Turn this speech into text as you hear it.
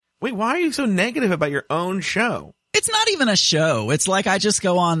Wait, why are you so negative about your own show? It's not even a show. It's like I just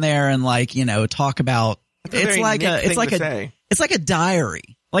go on there and talk about. It's like a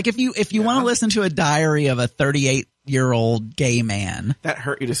diary. Like if you want to listen to a diary of a 38-year-old gay man. That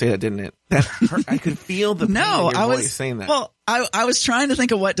hurt you to say that, didn't it? That hurt. I could feel the pain in your voice saying that. Well, I was trying to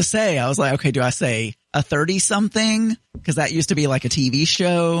think of what to say. I was like, okay, do I say a 30-something? Because that used to be like a TV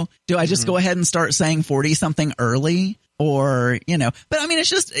show. Do I just go ahead and start saying 40-something early? Or, but I mean, it's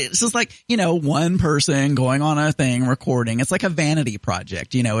just like, one person going on a thing, recording. It's like a vanity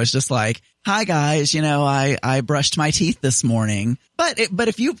project, it's just like, hi guys, I brushed my teeth this morning. But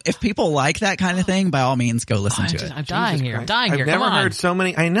if people like that kind of thing, by all means, go listen to it. I'm dying here. I've never heard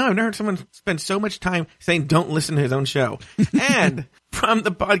someone spend so much time saying don't listen to his own show. And from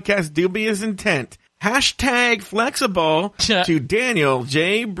the podcast Dubious Intent, #flexible to Daniel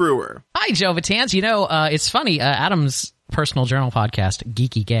J. Brewer. Hi, Joe Vitance. It's funny. Adam's personal journal podcast,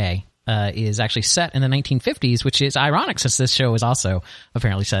 Geeky Gay, is actually set in the 1950s, which is ironic since this show is also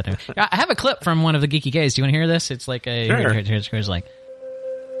apparently set. I have a clip from one of the Geeky Gays. Do you want to hear this? It's like here's like,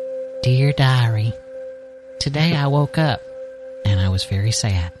 Dear Diary, today I woke up and I was very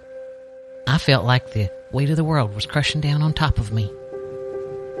sad. I felt like the weight of the world was crushing down on top of me.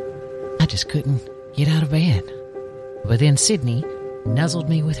 I just couldn't get out of bed. But then Sydney nuzzled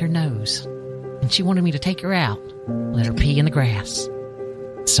me with her nose, and she wanted me to take her out, let her pee in the grass.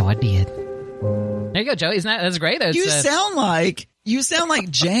 So I did. There you go, Joe. That's great. You sound like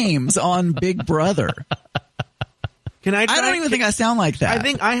James on Big Brother. I don't even think I sound like that. I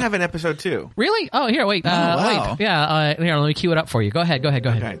think I have an episode too. Really? Oh, here, wait. Wow. Wait. Yeah, here, let me cue it up for you. Go ahead.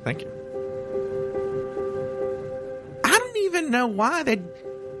 Okay, thank you. I don't even know why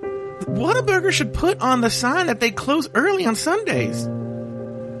Whataburger should put on the sign that they close early on Sundays.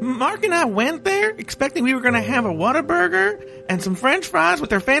 Mark and I went there expecting we were going to have a Whataburger and some French fries with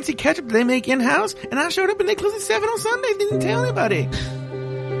their fancy ketchup that they make in-house, and I showed up and they closed at 7 on Sundays. Didn't tell anybody.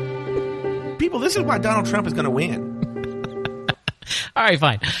 People, this is why Donald Trump is going to win. All right,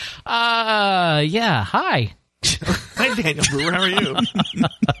 fine. Yeah, hi. Hi, Daniel Brewer. How are you?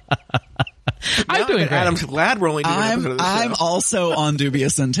 I'm doing great. Adam's glad we're only doing an episode of the show. I'm also on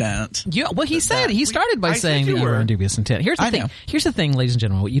Dubious Intent. Yeah, well, he started by saying that you were on Dubious Intent. Here's the thing, ladies and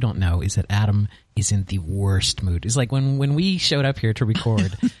gentlemen. What you don't know is that Adam is in the worst mood. It's like when we showed up here to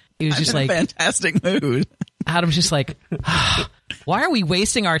record, it was just like a fantastic mood. Adam's just like, why are we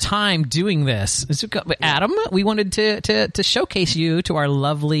wasting our time doing this? Adam, we wanted to showcase you to our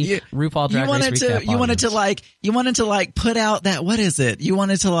lovely RuPaul Drag Race recap. You wanted to put out that, what is it? You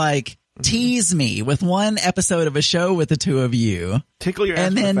wanted to tease me with one episode of a show with the two of you. Tickle your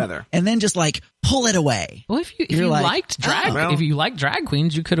ass with a feather. And then just pull it away. Well, if you liked drag, if you like drag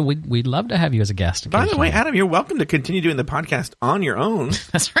queens, you could have. We'd love to have you as a guest. By the way, Adam, you're welcome to continue doing the podcast on your own.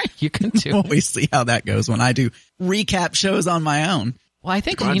 That's right. You can too. Well, we see how that goes when I do recap shows on my own. Well, I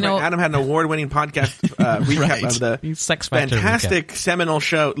think Adam had an award-winning podcast recap of the Sex Factor fantastic recap. Seminal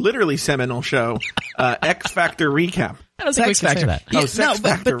show, literally seminal show, X Factor recap. I don't think we can say that. Sex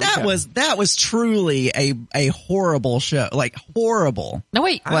Factor but that was truly a horrible show. Horrible. No,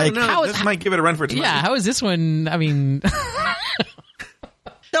 wait. I don't know. This might give it a run for its money. Yeah, how is this one? I mean...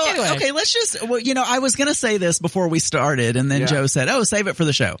 So, anyway. Okay, let's just, I was going to say this before we started, and then Joe said, save it for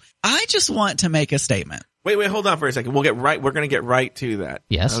the show. I just want to make a statement. Wait, hold on for a second. We're going to get right to that.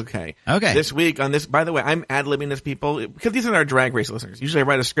 Yes. Okay. This week on this, by the way, I'm ad-libbing this, people, because these are our Drag Race listeners. Usually I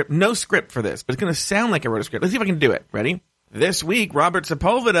write a script, no script for this, but it's going to sound like I wrote a script. Let's see if I can do it. Ready? This week, Robert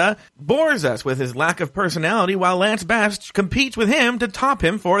Sepulveda bores us with his lack of personality while Lance Bass competes with him to top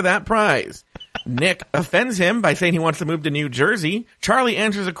him for that prize. Nick offends him by saying he wants to move to New Jersey. Charlie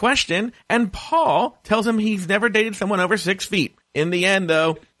answers a question, and Paul tells him he's never dated someone over 6 feet. In the end,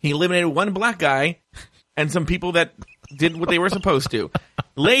 though, he eliminated one black guy and some people that did what they were supposed to.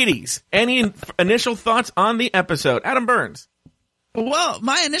 Ladies, any initial thoughts on the episode? Adam Burns. Well,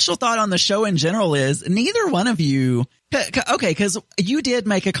 my initial thought on the show in general is neither one of you... Okay, because you did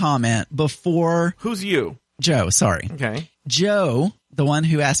make a comment before... Who's you? Joe, sorry. Okay. Joe, the one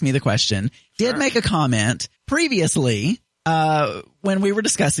who asked me the question, did make a comment previously when we were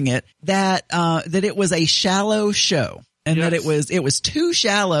discussing it that it was a shallow show and that it was too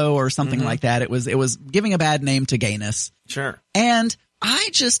shallow or something like that. It was giving a bad name to gayness. Sure. And I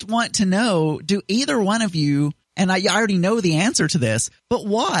just want to know, do either one of you, and I already know the answer to this, but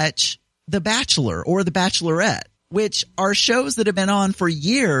watch The Bachelor or The Bachelorette, which are shows that have been on for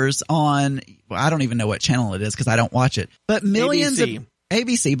years on, I don't even know what channel it is because I don't watch it, but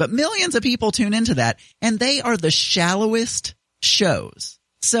ABC, but millions of people tune into that, and they are the shallowest shows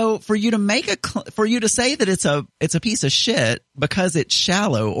So for you to for you to say that it's a piece of shit because it's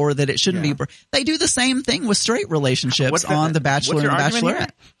shallow or that it shouldn't be, they do the same thing with straight relationships on The Bachelor and The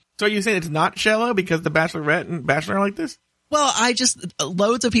Bachelorette. So are you saying it's not shallow because The Bachelorette and Bachelor are like this? Well,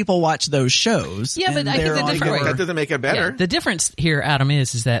 loads of people watch those shows. Yeah, but I think the difference, that doesn't make it better. Yeah, the difference here, Adam,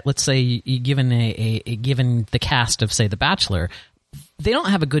 is that let's say given given the cast of, say, The Bachelor, they don't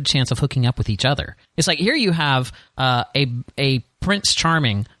have a good chance of hooking up with each other. It's like here you have a Prince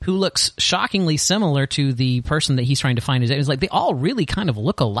Charming who looks shockingly similar to the person that he's trying to find. It's like they all really kind of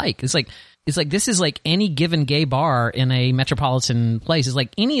look alike. It's like this is like any given gay bar in a metropolitan place. It's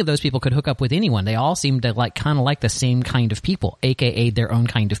like any of those people could hook up with anyone. They all seem to like kind of like the same kind of people, aka their own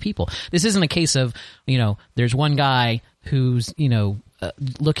kind of people. This isn't a case of, there's one guy who's,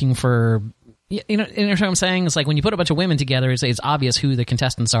 looking for, you know what I'm saying? It's like when you put a bunch of women together, it's obvious who the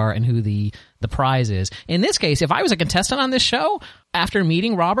contestants are and who the prize is. In this case, if I was a contestant on this show, after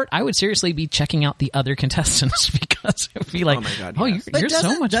meeting Robert, I would seriously be checking out the other contestants because it would be like, oh my God, you're so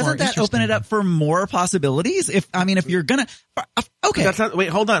much more doesn't that open it up for more possibilities? If you're gonna, okay. That's not, wait,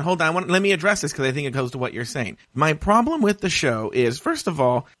 hold on. Let me address this because I think it goes to what you're saying. My problem with the show is, first of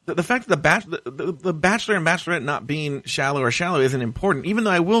all, the fact that the Bachelor and Bachelorette not being shallow isn't important, even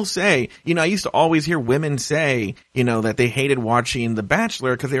though I will say, I used to always hear women say, that they hated watching The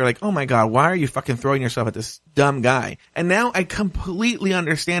Bachelor because they were like, oh my God, why are you fucking throwing yourself at this dumb guy? And now I completely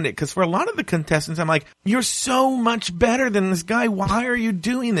understand it because for a lot of the contestants, I'm like, you're so much better than this guy. Why are you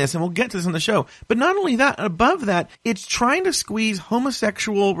doing this? And we'll get to this on the show. But not only that, above that, it's trying to squeeze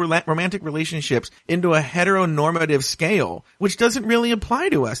homosexual romantic relationships into a heteronormative scale, which doesn't really apply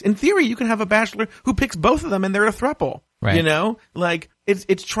to us. In theory, you can have a bachelor who picks both of them and they're a throuple. Right. Like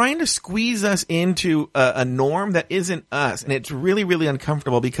it's trying to squeeze us into a norm that isn't us. And it's really, really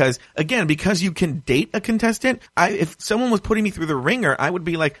uncomfortable because you can date a contestant. If someone was putting me through the ringer, I would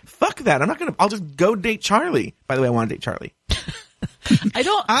be like, fuck that. I'll just go date Charlie. By the way, I want to date Charlie. I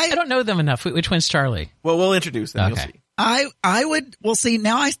don't know them enough. Which one's Charlie? Well, we'll introduce them. Okay. You'll see. I would, well, see,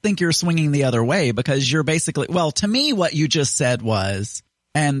 now I think you're swinging the other way because you're basically, well, to me, what you just said was,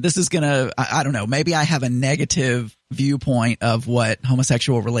 and this is gonna, I don't know, maybe I have a negative viewpoint of what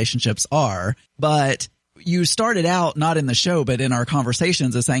homosexual relationships are, but you started out not in the show, but in our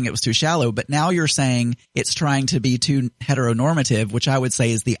conversations as saying it was too shallow, but now you're saying it's trying to be too heteronormative, which I would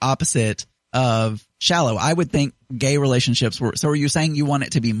say is the opposite of shallow. I would think gay relationships were, so are you saying you want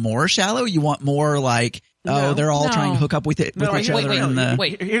it to be more shallow? You want more like, they're all trying to hook up with each other.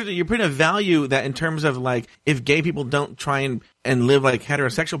 Wait. You're putting a value that in terms of like, if gay people don't try and live like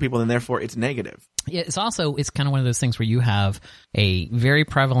heterosexual people, then therefore it's negative. Yeah, it's kind of one of those things where you have a very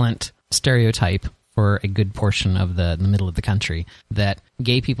prevalent stereotype for a good portion of the middle of the country that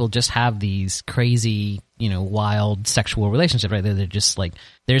gay people just have these crazy, wild sexual relationships, right? They're just like,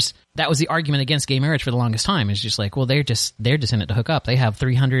 that was the argument against gay marriage for the longest time. It's just like, well, they're just in it to hook up. They have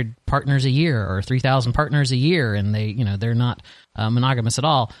 300 partners a year or 3,000 partners a year, and they're not monogamous at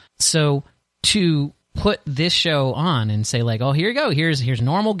all. So to put this show on and say like, oh, here you go, here's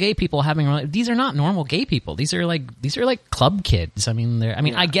normal gay people having, these are not normal gay people. These are like club kids.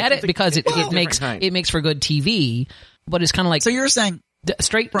 I get it because it makes for good TV, but it's kind of like, so you're saying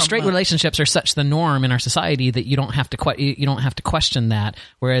straight relationships are such the norm in our society that you don't have to question that.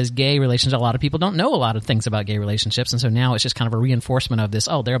 Whereas gay relationships, a lot of people don't know a lot of things about gay relationships, and so now it's just kind of a reinforcement of this.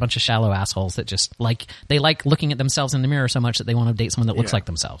 Oh, they're a bunch of shallow assholes that just like looking at themselves in the mirror so much that they want to date someone that looks like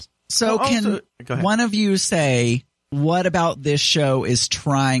themselves. So can one of you say what about this show is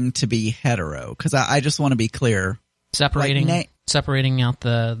trying to be hetero? Because I just want to be clear. Separating out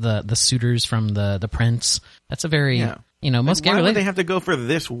the suitors from the prince. That's a very most gay why would they have to go for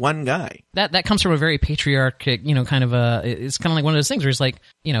this one guy? That comes from a very patriarchic, kind of it's kind of like one of those things where it's like,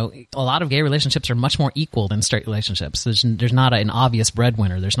 a lot of gay relationships are much more equal than straight relationships. There's not an obvious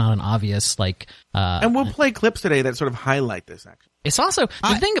breadwinner. There's not an obvious and we'll play clips today that sort of highlight this actually. It's also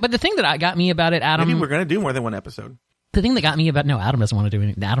the thing that got me about it, Adam. Maybe we're going to do more than one episode. The thing that got me about Adam doesn't want to do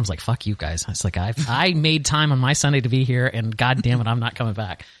anything. Adam's like, fuck you guys. It's like I made time on my Sunday to be here, and god damn it, I'm not coming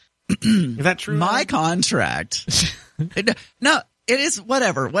back. Is that true? My contract. No, it is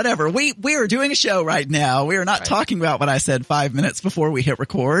whatever. We are doing a show right now. We are not talking about what I said 5 minutes before we hit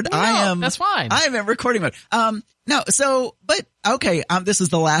record. No, that's fine. I am in recording mode. This is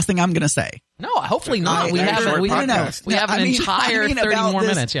the last thing I'm going to say. No, hopefully not. We have an entire 30 more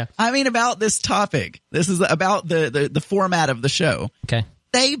minutes. Yeah. I mean about this topic. This is about the format of the show. Okay.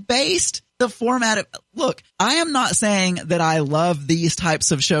 They based the format of, look, I am not saying that I love these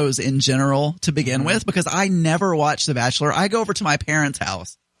types of shows in general to begin with, because I never watch The Bachelor. I go over to my parents'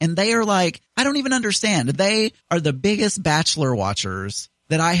 house and they are like, I don't even understand. They are the biggest Bachelor watchers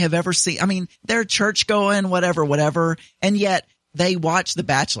that I have ever seen. I mean, they're church going, whatever, and yet they watch The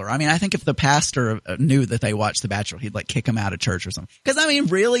Bachelor. I mean, I think if the pastor knew that they watched The Bachelor, he'd like kick them out of church or something. Because I mean,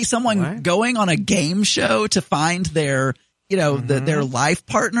 really, someone going on a game show to find their, their life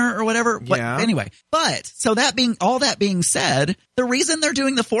partner or whatever. Yeah. But anyway, so all that being said, the reason they're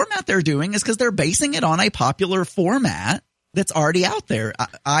doing the format they're doing is because they're basing it on a popular format that's already out there,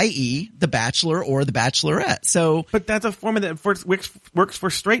 i.e. The Bachelor or The Bachelorette. So, but that's a format that works for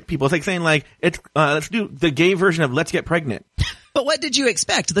straight people. It's like saying let's do the gay version of Let's Get Pregnant. But what did you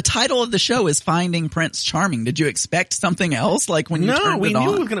expect? The title of the show is Finding Prince Charming. Did you expect something else? Like when you turned it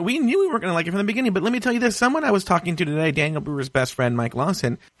on? We knew we weren't going to like it from the beginning. But let me tell you this: someone I was talking to today, Daniel Brewer's best friend, Mike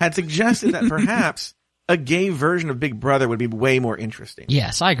Lawson, had suggested that perhaps a gay version of Big Brother would be way more interesting.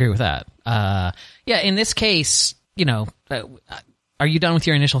 Yes, I agree with that. In this case, are you done with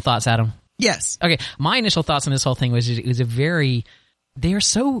your initial thoughts, Adam? Yes. Okay, my initial thoughts on this whole thing was it was they are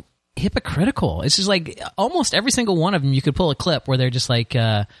so hypocritical. It's just like almost every single one of them you could pull a clip where they're just like,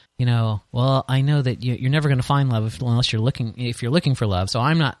 well, I know that you're never going to find love if you're looking for love. So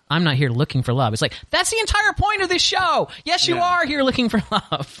I'm not here looking for love. It's like, that's the entire point of this show. Yes, you are here looking for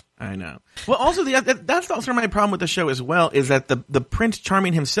love. I know. Well, also that's also my problem with the show as well, is that the Prince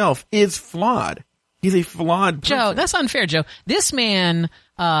Charming himself is flawed. He's a flawed person. Joe, that's unfair, Joe. This man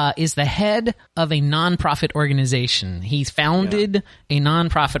is the head of a nonprofit organization. He's founded a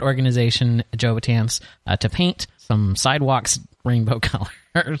nonprofit organization, Joe Batams, to paint some sidewalks rainbow color.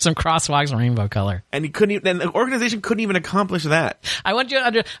 Or some crosswalks rainbow color. And the organization couldn't even accomplish that. I want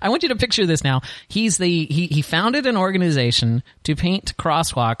you to picture this now. He founded an organization to paint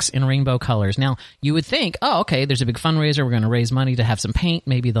crosswalks in rainbow colors. Now, you would think, oh, okay, there's a big fundraiser. We're going to raise money to have some paint.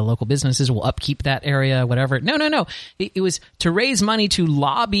 Maybe the local businesses will upkeep that area, whatever. No. It was to raise money to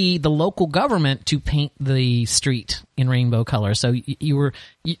lobby the local government to paint the street in rainbow color. So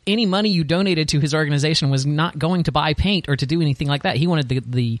any money you donated to his organization was not going to buy paint or to do anything like that. He wanted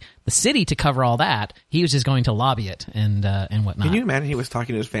the city to cover all that. He was just going to lobby it and whatnot. Can you imagine he was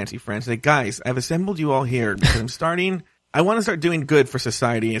talking to his fancy friends like, guys, I've assembled you all here because I want to start doing good for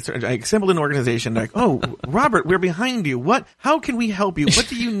society. I assembled an organization like, oh, Robert, we're behind you. How can we help you? What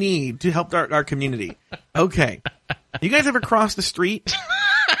do you need to help our community? Okay. You guys ever crossed the street?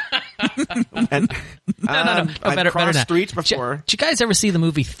 And, no. I've crossed streets before. Did you guys ever see the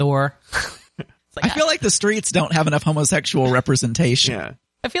movie Thor? I feel like the streets don't have enough homosexual representation. Yeah.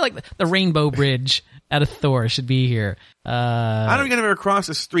 I feel like the Rainbow Bridge out of Thor should be here. I don't think I've ever crossed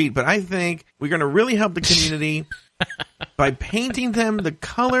the street, but I think we're going to really help the community by painting them the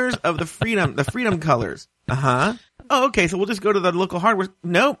colors of the freedom colors. Uh-huh. Oh, okay, so we'll just go to the local hardware.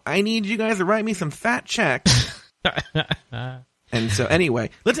 Nope, I need you guys to write me some fat checks. And so anyway,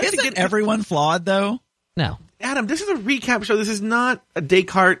 Isn't everyone flawed though? No. Adam, this is a recap show. This is not a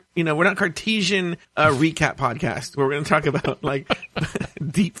Descartes, we're not Cartesian recap podcast where we're going to talk about like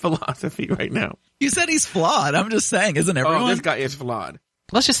deep philosophy right now. You said he's flawed. I'm just saying, isn't everyone? Oh, this guy is flawed.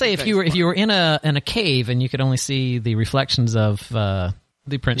 Let's just say if you were in a cave and you could only see the reflections of the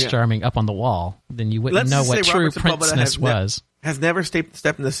Prince Charming up on the wall, then you wouldn't know what true princeness was. Has never stepped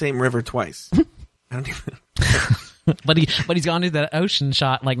in the same river twice. I don't even. But he's gone to that ocean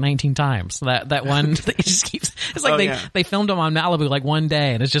shot like 19 times. That one it just keeps. It's like they filmed him on Malibu like one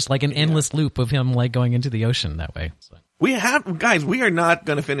day, and it's just like an endless loop of him like going into the ocean that way. So. We are not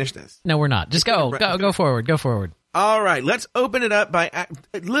going to finish this. No, we're not. Just go forward. All right, let's open it up by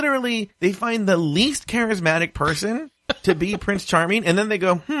literally they find the least charismatic person to be Prince Charming, and then they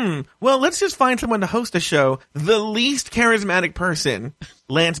go, well, let's just find someone to host a show. The least charismatic person,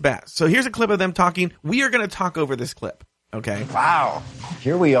 Lance Bass. So here's a clip of them talking. We are going to talk over this clip. Okay. Wow.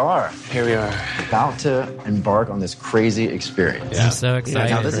 Here we are. About to embark on this crazy experience. Yeah. I'm so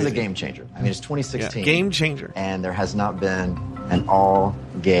excited. Now, this is a game changer. I mean, it's 2016. Yeah, game changer. And there has not been an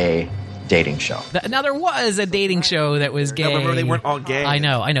all-gay dating show. Now, there was a dating show that was gay. No, remember, they weren't all gay. I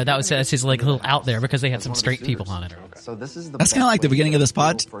know. That's his like little out there because they had some straight people on it. So this is that's kind of like the beginning of this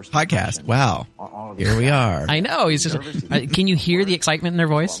podcast. Wow. Here we are. I know. He's just. Can you hear the excitement in their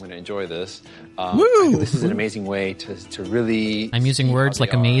voice? I'm going to enjoy this. Woo! This is an amazing way to really. I'm using words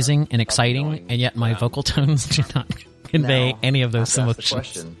like amazing and exciting, and yet my vocal tones do not convey any of those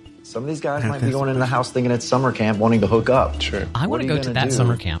emotions. Some of these guys might be going into the house thinking it's summer camp, wanting to hook up. Sure. I want to go to that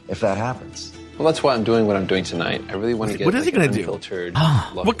summer camp. If that happens. Well, that's why I'm doing what I'm doing tonight. I really want to get What is he like, gonna do? unfiltered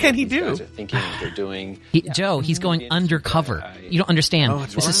look What at can he these do? guys are thinking, what they're doing. Joe, he's going undercover. You don't understand.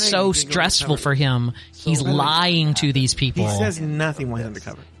 that's This is right. so He's going stressful undercover. for him. He's lying to these people. He says nothing while he's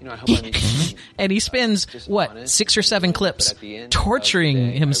undercover. You know, I hope I'm being And he spends, honest, 6 or 7 clips but at the end of torturing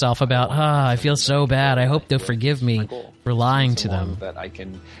the day, himself I about, want I feel so bad. I hope they'll forgive me my goal. for lying to Someone them. that I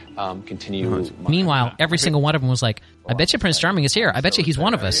can continue. my- Meanwhile, every single one of them was like, I bet you Prince Charming is here. I bet you he's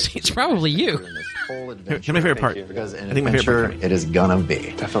one of us. It's probably you. This whole Here's adventure, my favorite part. because in I think my favorite adventure, part. it is gonna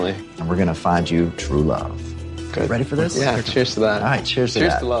be. Definitely. And we're gonna find you true love. Good. Ready for this? Yeah. Cheers to that. All right, cheers to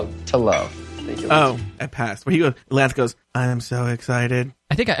Cheers that. to love. To love. Thank you. Oh, I passed. But he goes, Lance goes, I'm so excited.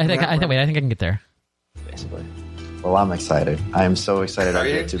 I think I can get there. Basically. Well, I'm excited. I am so excited I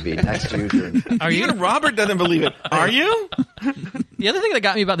you? get to be next to you during Are you? Even Robert doesn't believe it. Are you? The other thing that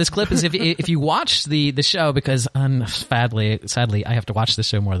got me about this clip is if you watch the show, because sadly I have to watch this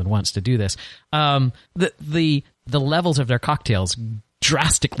show more than once to do this. The levels of their cocktails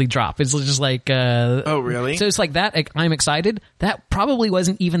drastically drop. It's just like Oh, really? So it's like that. I'm excited. That probably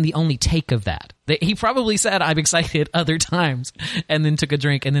wasn't even the only take of that. He probably said I'm excited other times, and then took a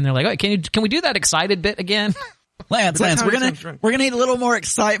drink, and then they're like, "Oh, can we do that excited bit again?" Lance, how we're he gonna sounds drunk. need a little more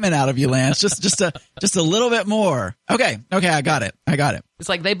excitement out of you, Lance. Just a little bit more. Okay, I got it. It's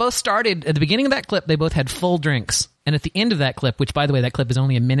like they both started at the beginning of that clip. They both had full drinks, and at the end of that clip, which by the way, that clip is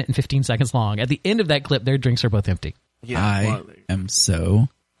only 1 minute and 15 seconds long. At the end of that clip, their drinks are both empty. Yeah, I well, am so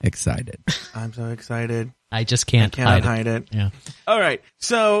excited. I'm so excited. I just can't Cannot hide it. hide it. Yeah. All right.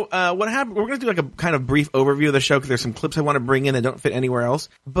 So what happened? We're going to do like a kind of brief overview of the show because there's some clips I want to bring in that don't fit anywhere else.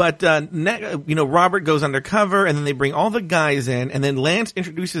 But Robert goes undercover, and then they bring all the guys in, and then Lance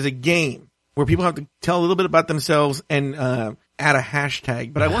introduces a game where people have to tell a little bit about themselves and add a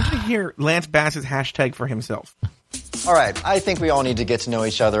hashtag. But I want you to hear Lance Bass's hashtag for himself. All right, I think we all need to get to know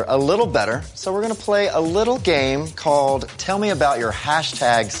each other a little better. So we're going to play a little game called Tell Me About Your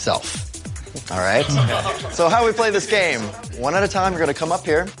Hashtag Self. All right? So how we play this game, one at a time, you're going to come up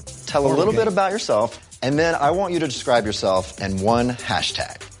here, tell a little bit about yourself, and then I want you to describe yourself in one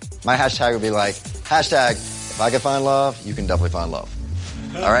hashtag. My hashtag would be like, hashtag, if I can find love, you can definitely find love.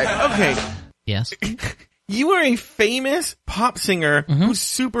 All right? Okay. Yes. You are a famous pop singer who's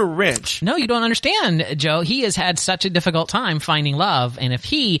super rich. No, you don't understand, Joe. He has had such a difficult time finding love, and if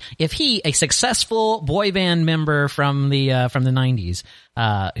he, a successful boy band member from the 90s,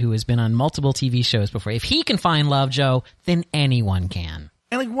 who has been on multiple TV shows before, if he can find love, Joe, then anyone can.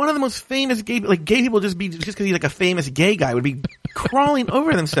 And like one of the most famous gay people just because he's like a famous gay guy would be crawling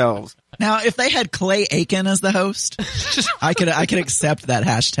over themselves. Now, if they had Clay Aiken as the host, I could accept that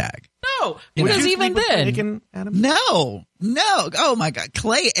hashtag. No, Would because you even sleep with then, Aiken, Adam? No. Oh my God.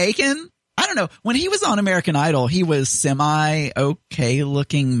 Clay Aiken? I don't know. When he was on American Idol, he was semi-okay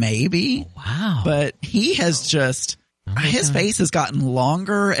looking, maybe. wow. But he has just, his face has gotten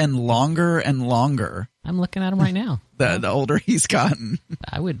longer and longer and longer I'm looking at him right now. the older he's gotten.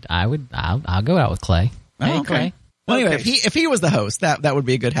 I'll go out with Clay. Hey, okay. Clay. Well, anyway, Okay. if he was the host, that would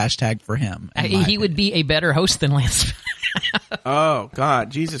be a good hashtag for him. in my He would be a better host than Lance. Oh God,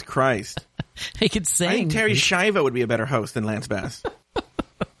 Jesus Christ! He could I sing. think Terry Schiavo would be a better host than Lance Bass.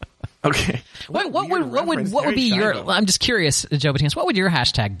 Okay. What weird would reference, what would be Terry your? Schiavo. I'm just curious, Joe Batinas. What would your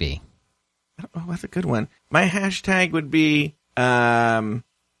hashtag be? Oh, that's a good one. My hashtag would be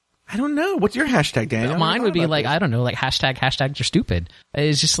I don't know. What's your hashtag, Daniel? Mine would be like, I don't know, like hashtags are stupid.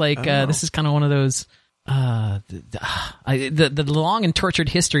 It's just like this is kind of one of those the long and tortured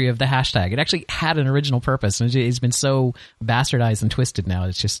history of the hashtag. It actually had an original purpose, and it's been so bastardized and twisted now.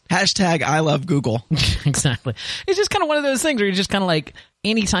 It's just hashtag I love Google. exactly. It's just kind of one of those things where you're just kind of like,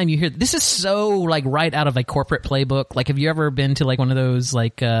 anytime you hear this is so like right out of a corporate playbook. Like, have you ever been to like one of those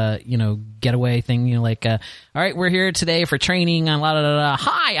like getaway thing? Like, all right, we're here today for training on la la la la.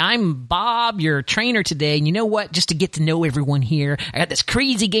 Hi, I'm Bob, your trainer today. And you know what? Just to get to know everyone here, I got this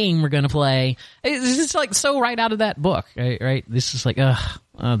crazy game we're gonna play. It's just like so right out of that book, right? This is like,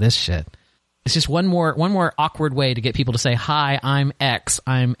 this shit. It's just one more awkward way to get people to say, hi, I'm X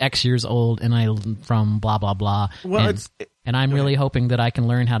years old, and I'm from blah, blah, blah. Well, and I'm really hoping that I can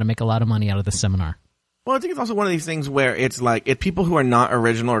learn how to make a lot of money out of this seminar. Well, I think it's also one of these things where it's like, if people who are not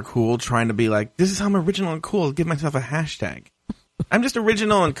original or cool trying to be like, this is how I'm original and cool, I'll give myself a hashtag. I'm just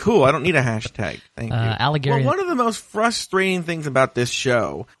original and cool. I don't need a hashtag. Thank you. Alligator. Well, one of the most frustrating things about this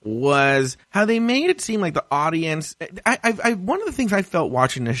show was how they made it seem like the audience. One of the things I felt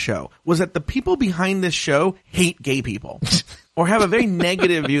watching this show was that the people behind this show hate gay people. or have a very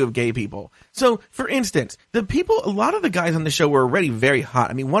negative view of gay people. So, for instance, a lot of the guys on the show were already very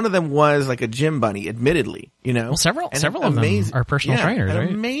hot. I mean, one of them was like a gym bunny, admittedly, you know. Well, several And of them are personal trainers, and right?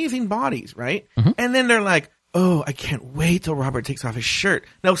 amazing bodies, right? And then they're like, oh, I can't wait till Robert takes off his shirt.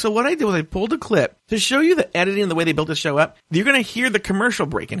 No, so what I did was I pulled a clip to show you the editing and the way they built the show up. You're going to hear the commercial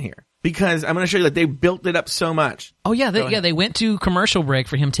break in here because I'm going to show you that they built it up so much. Oh yeah, they went to commercial break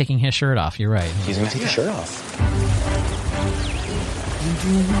for him taking his shirt off. You're right. He's going to take his shirt off.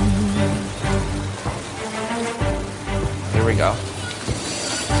 Here we go.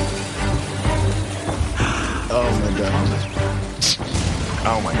 Oh my god.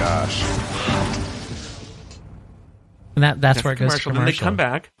 Oh my gosh. And that's where it goes to commercial. commercial. Then they come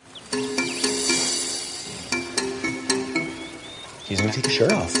back. He's going to take his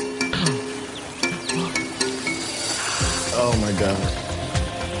shirt off. Oh my god.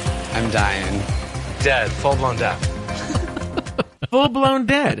 I'm dying. Dead. Full blown death. Full blown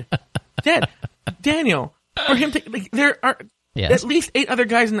dead. Dead. Daniel, for him to, like, there are Yes. at least 8 other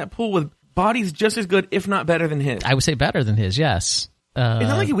guys in that pool with bodies just as good, if not better than his. I would say better than his. Yes. It's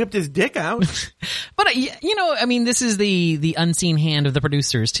not like he whipped his dick out. But you know, I mean, this is the unseen hand of the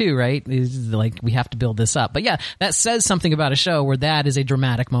producers too, right? It's like we have to build this up. But yeah, that says something about a show where that is a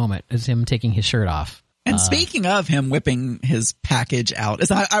dramatic moment, is him taking his shirt off. And speaking of him whipping his package out, as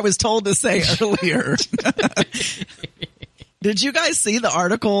I was told to say earlier, did you guys see the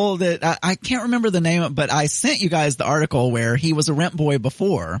article that I can't remember the name, but I sent you guys the article where he was a rent boy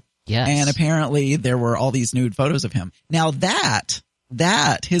before. Yes. And apparently there were all these nude photos of him. Now that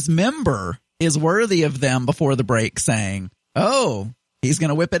his member is worthy of them before the break saying, oh, he's going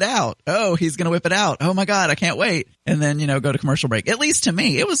to whip it out. Oh, he's going to whip it out. Oh my God, I can't wait. And then, go to commercial break. At least to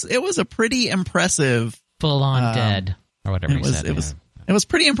me, it was a pretty impressive. Full on dead or whatever he said. It was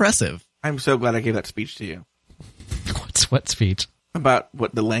pretty impressive. I'm so glad I gave that speech to you. What speech? About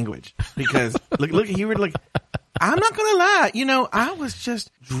the language. Because, look, you were like, I'm not going to lie. I was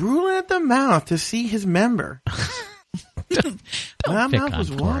just drooling at the mouth to see his member. My mouth was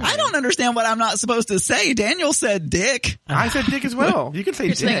watering. I don't understand what I'm not supposed to say. Daniel said dick. I said dick as well. You can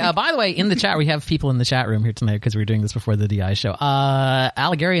say dick. By the way, in the chat, we have people in the chat room here tonight because we were doing this before the DI show.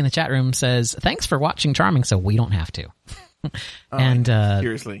 Aligary in the chat room says, thanks for watching Charming, so we don't have to. And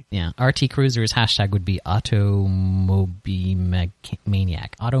seriously. Yeah, RT Cruiser's hashtag would be Automobimaniac.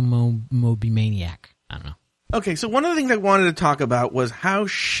 Automobimaniac. I don't know. Okay, so one of the things I wanted to talk about was how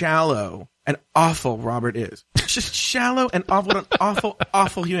shallow and awful Robert is. Just shallow and awful. What an awful,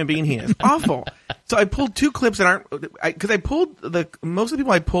 awful human being he is. Awful. So I pulled 2 clips that aren't, because I pulled most of the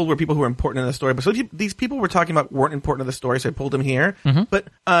people I pulled were people who were important in the story, but so these people we're talking about weren't important in the story, so I pulled them here. Mm-hmm. But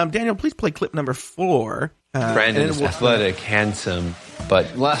Daniel, please play clip number 4. Brandon is athletic, handsome,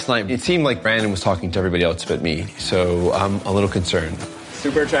 but last night it seemed like Brandon was talking to everybody else but me, so I'm a little concerned.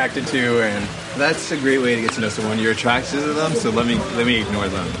 Super attracted to, and that's a great way to get to know someone. You're attracted to them, so let me ignore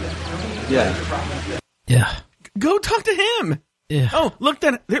them. Yeah. Go talk to him. Yeah. Oh, look,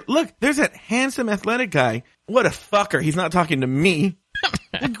 there's that handsome athletic guy. What a fucker. He's not talking to me.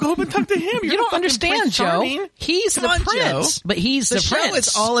 Go up and talk to him. You don't understand, Joe. He's the prince, but he's the show prince.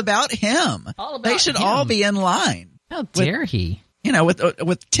 is all about him. They should all be in line. How dare he?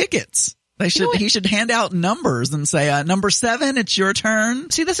 With tickets. He should hand out numbers and say, number 7, it's your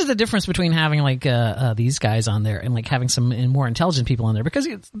turn. See, this is the difference between having these guys on there and having some more intelligent people on there, because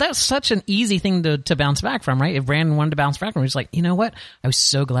that's such an easy thing to bounce back from, right? If Brandon wanted to bounce back from, he's like, you know what? I was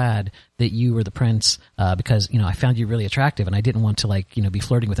so glad that you were the prince, because, I found you really attractive and I didn't want to be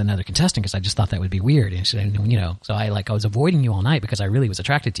flirting with another contestant because I just thought that would be weird. And so I was avoiding you all night because I really was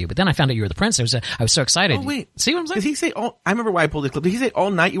attracted to you. But then I found out you were the prince. I was so excited. Oh, wait. See what I'm saying? Did he say I remember why I pulled this clip. Did he say all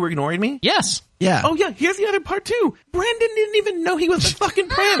night you were ignoring me? Yes. Yeah. Oh, yeah. Here's the other part, too. Brandon didn't even know he was the fucking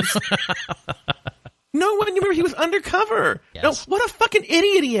prince. No one knew he was undercover. Yes. No, what a fucking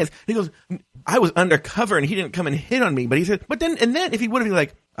idiot he is. He goes, I was undercover and he didn't come and hit on me. But he said, then if he would have been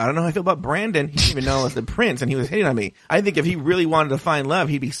like, I don't know how I feel about Brandon. He didn't even know I was the prince and he was hitting on me. I think if he really wanted to find love,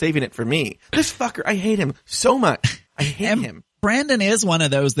 he'd be saving it for me. This fucker, I hate him so much. I hate him. Brandon is one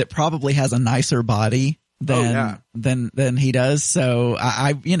of those that probably has a nicer body than he does. So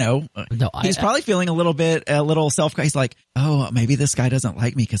he's probably feeling a little self. He's like, oh, maybe this guy doesn't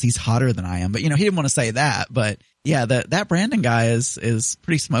like me because he's hotter than I am. But he didn't want to say that. But yeah, that Brandon guy is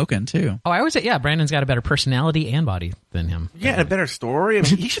pretty smoking too. Oh, I would say, yeah, Brandon's got a better personality and body than him. Yeah, and a better story. I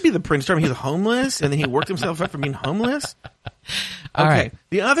mean, he should be the prince. He was homeless and then he worked himself up from being homeless. All right.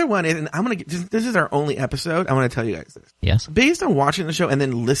 The other one is, and I'm going to this is our only episode. I want to tell you guys this. Yes. Based on watching the show and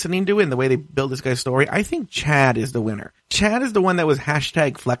then listening to it and the way they build this guy's story, I think Chad is the winner. Chad is the one that was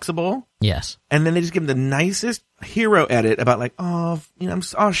hashtag flexible. Yes. And then they just give him the nicest hero edit about like, oh,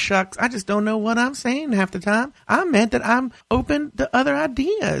 oh shucks, I just don't know what I'm saying half the time. I meant that I'm open to other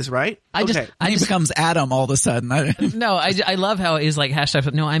ideas, right? He becomes Adam all of a sudden. No, I love how it is like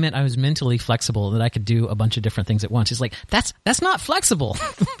hashtag. No, I meant I was mentally flexible, that I could do a bunch of different things at once. It's like, that's not flexible.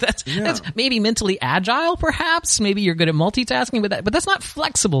 That's maybe mentally agile, perhaps. Maybe you're good at multitasking, but that's not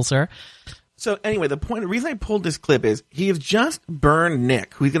flexible, sir. So anyway, the reason I pulled this clip is he has just burned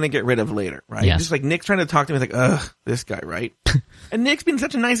Nick, who he's going to get rid of later, right? Yes. Just like Nick's trying to talk to him, he's like, ugh, this guy, right? And Nick's been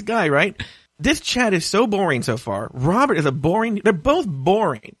such a nice guy, right? This chat is so boring so far. Robert is they're both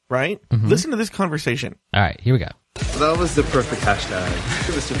boring, right? Mm-hmm. Listen to this conversation. All right, here we go. That was the perfect hashtag.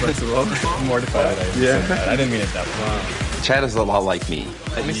 Mr. Flexible. I'm mortified. I didn't mean it that way. Chad is a lot like me.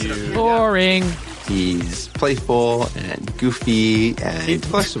 Boring. He's playful and goofy and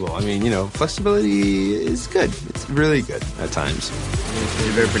flexible. I mean, flexibility is good. It's really good at times.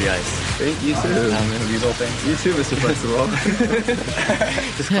 You're very pretty eyes. Thank you too. These old things. You too, Mr. Flexible.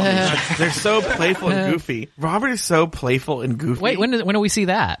 They're so playful and goofy. Robert is so playful and goofy. Wait, when do we see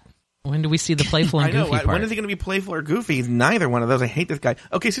that? When do we see the playful and goofy part? When is he going to be playful or goofy? He's neither one of those. I hate this guy.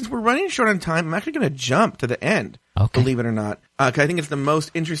 Okay, since we're running short on time, I'm actually going to jump to the end. Okay. Believe it or not. 'Cause I think it's the most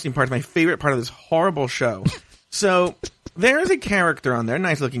interesting part. It's my favorite part of this horrible show. So there is a character on there, a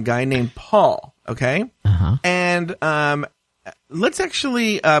nice looking guy named Paul. Okay? Uh-huh. And let's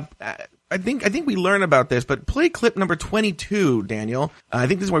actually... I think we learn about this, but play clip number 22, Daniel. I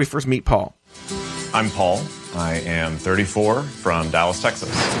think this is where we first meet Paul. I'm Paul. I am 34 from Dallas, Texas.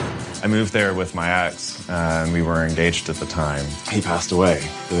 I moved there with my ex, and we were engaged at the time. He passed away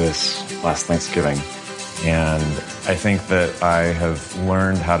this last Thanksgiving. And I think that I have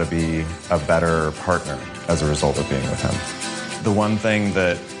learned how to be a better partner as a result of being with him. The one thing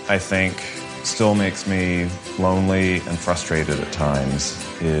that I think still makes me lonely and frustrated at times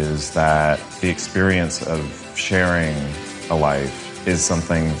is that the experience of sharing a life is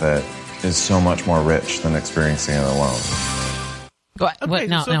something that is so much more rich than experiencing it alone. Well,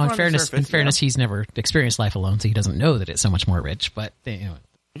 now, in fairness, he's never experienced life alone, so he doesn't know that it's so much more rich. But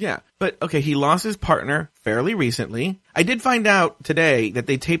yeah, but okay, he lost his partner fairly recently. I did find out today that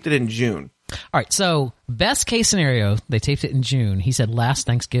they taped it in June. All right, so best case scenario, they taped it in June. He said last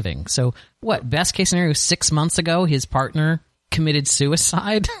Thanksgiving. So what? Best case scenario, 6 months ago, his partner committed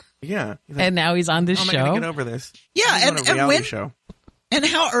suicide. Yeah, and now he's on this show. How am I gonna get over this? Yeah, and a reality show. And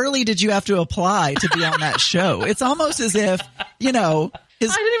how early did you have to apply to be on that show? It's almost as if, I didn't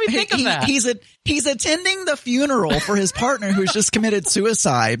even think of that. He's attending the funeral for his partner who's just committed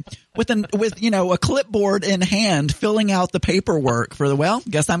suicide with a clipboard in hand, filling out the paperwork for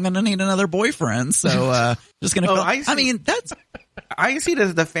guess I'm going to need another boyfriend. So, just going to, I see it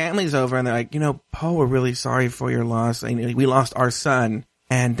as the family's over and they're like, Paul, we're really sorry for your loss. We lost our son.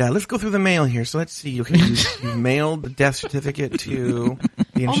 And let's go through the mail here. So let's see. Okay, you mailed the death certificate to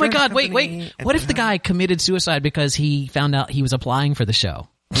the insurance Oh my God! company. Wait! What if the guy committed suicide because he found out he was applying for the show?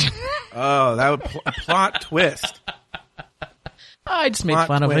 Oh, that would plot twist. I just made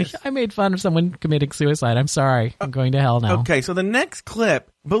fun of it. I made fun of someone committing suicide. I'm sorry. I'm going to hell now. Okay, so the next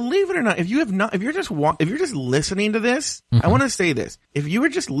clip, believe it or not, if you're just listening to this, I want to say this: if you were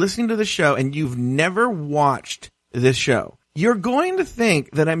just listening to the show and you've never watched this show, you're going to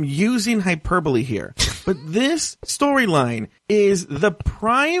think that I'm using hyperbole here, but this storyline is the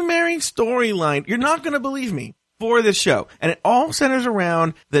primary storyline. You're not going to believe me for this show. And it all centers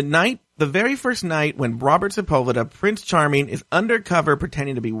around the very first night when Robert Sepulveda, Prince Charming, is undercover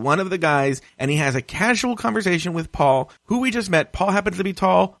pretending to be one of the guys, and he has a casual conversation with Paul, who we just met. Paul happens to be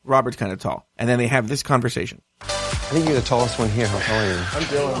tall. Robert's kind of tall. And then they have this conversation. I think you're the tallest one here. How tall are you? I'm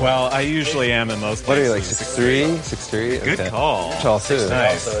Dylan. Well, I usually am in most What are you, places. like 6'3"? 6'3"? Good call. You're tall too.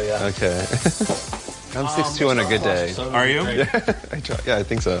 Nice. Also, yeah. Okay. I'm 6'2" on a good day. Are you? Yeah, I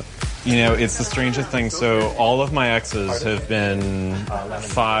think so. It's the strangest thing. So all of my exes have been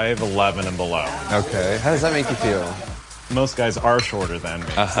 5'11" and below. Okay. How does that make you feel? Most guys are shorter than me,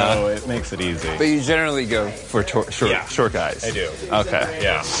 so it makes it easy. But you generally go for short guys. I do. Okay.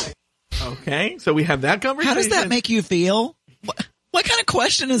 Yeah. Okay, so we have that conversation. How does that make you feel? What kind of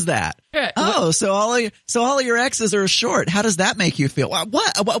question is that? Yeah, so all of your exes are short. How does that make you feel? What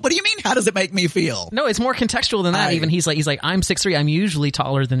do you mean? How does it make me feel? No, it's more contextual than that. Even he's like, I'm 6'3". I'm usually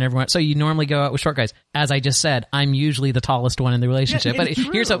taller than everyone. So you normally go out with short guys. As I just said, I'm usually the tallest one in the relationship. Yeah, but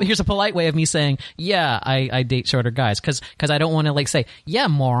here's a polite way of me saying, yeah, I date shorter guys, because I don't want to say, yeah,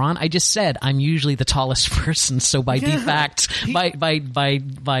 moron. I just said I'm usually the tallest person. So by defact, by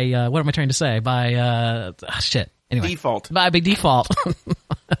what am I trying to say? By shit. Anyway, default. By default.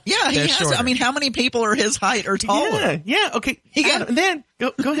 Yeah, he has to. I mean, how many people are his height or taller? Yeah. Okay. And then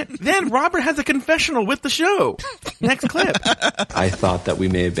go ahead. Then Robert has a confessional with the show. Next clip. I thought that we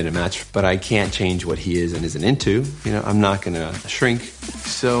may have been a match, but I can't change what he is and isn't into. I'm not going to shrink.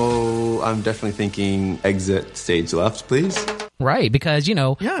 So I'm definitely thinking exit stage left, please. Right, because,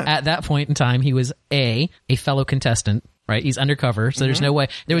 at that point in time, he was a fellow contestant, right? He's undercover, so there's no way.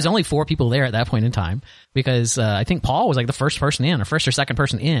 There was only 4 people there at that point in time, because I think Paul was like the first person in, or first or second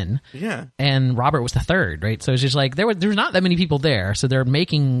person in. Yeah. And Robert was the third, right? So it's just like, there's not that many people there, so they're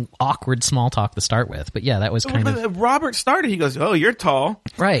making awkward small talk to start with. But yeah, that was kind of... Robert started, he goes, oh, you're tall.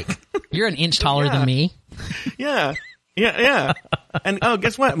 Right. You're an inch taller than me. Yeah. Yeah. And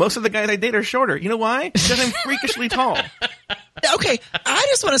guess what? Most of the guys I date are shorter. You know why? Because I'm freakishly tall. Okay, I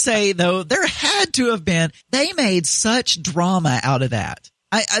just want to say, though, there had to have been, they made such drama out of that.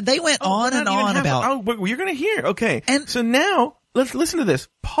 They went on and on about... Oh, you're going to hear. Okay. And so now, let's listen to this.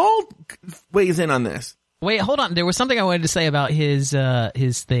 Paul weighs in on this. Wait, hold on. There was something I wanted to say about his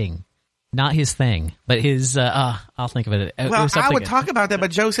thing. Not his thing, but his, I'll think of it. Well, I would talk about that, but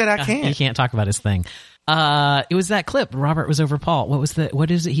Joe said I can't. He can't talk about his thing. It was that clip. Robert was over Paul.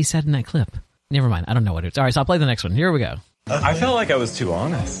 What is it he said in that clip? Never mind. I don't know what it is. All right, so I'll play the next one. Here we go. I felt like I was too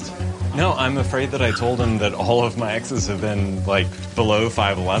honest. No, I'm afraid that I told him that all of my exes have been, below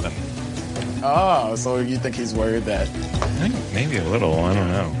 5'11". Oh, so you think he's worried that... I think maybe a little. I don't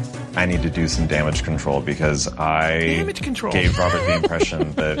know. I need to do some damage control because I gave Robert the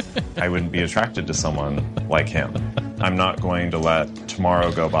impression that I wouldn't be attracted to someone like him. I'm not going to let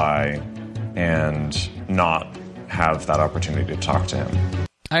tomorrow go by and not have that opportunity to talk to him.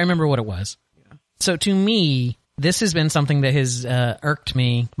 I remember what it was. So to me, this has been something that has irked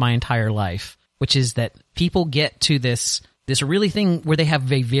me my entire life, which is that people get to this really thing where they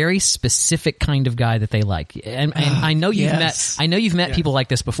have a very specific kind of guy that they like. And I know you've met people like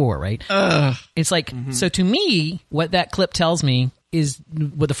this before, right? It's like, so to me, what that clip tells me is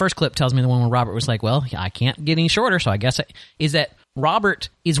what the first clip tells me, the one where Robert was like, well, I can't get any shorter. So I guess is that Robert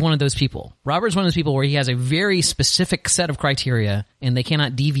is one of those people. Robert's one of those people where he has a very specific set of criteria and they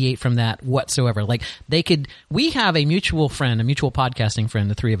cannot deviate from that whatsoever. Like we have a mutual friend, a mutual podcasting friend,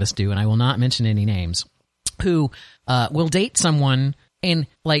 the 3 of us do, and I will not mention any names, who will date someone and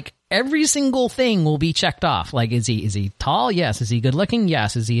every single thing will be checked off. Like, is he tall? Yes. Is he good looking?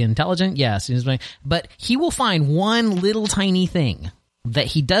 Yes. Is he intelligent? Yes. But he will find one little tiny thing that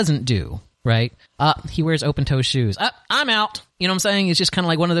he doesn't do. Right? He wears open-toe shoes. I'm out. You know what I'm saying? It's just kind of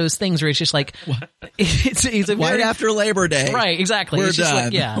like one of those things where it's just like, it's a right after Labor Day. Right, exactly. We're it's just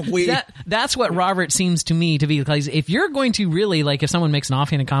done. That's what Robert seems to me to be. Because if you're going to really, if someone makes an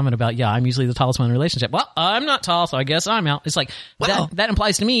offhanded comment about, I'm usually the tallest one in the relationship. Well, I'm not tall, so I guess I'm out. It's like, that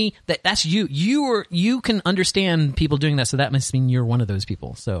implies to me that that's you. You can understand people doing that, so that must mean you're one of those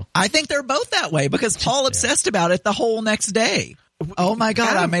people. So I think they're both that way because Paul obsessed about it the whole next day. Oh my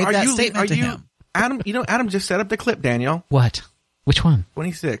God, Adam, I made that statement to him. Adam just set up the clip, Daniel. What? Which one?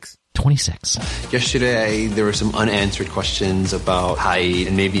 26. 26. Yesterday, there were some unanswered questions about height,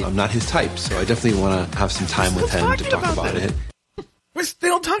 and maybe I'm not his type, so I definitely want to have some time with him to talk about it. We're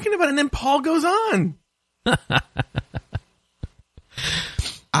still talking about it, and then Paul goes on.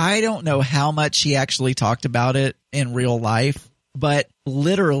 I don't know how much he actually talked about it in real life, but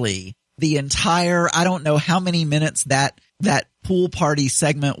literally the entire, I don't know how many minutes that pool party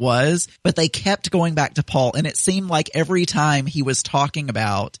segment was, but they kept going back to Paul. And it seemed like every time he was talking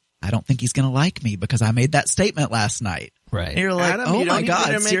about, I don't think he's going to like me because I made that statement last night. Right. And you're like, Adam, oh my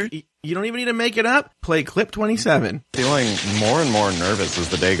God. You don't even need to make it up. Play clip 27. Feeling more and more nervous as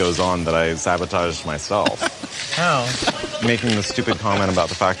the day goes on that I sabotaged myself. How? Making the stupid comment about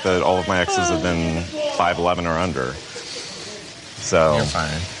the fact that all of my exes have been 5'11" or under. So you're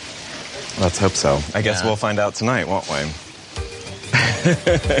fine. Let's hope so. I guess we'll find out tonight, won't we?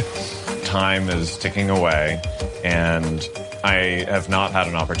 Time is ticking away, and I have not had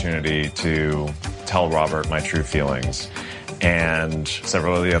an opportunity to tell Robert my true feelings, and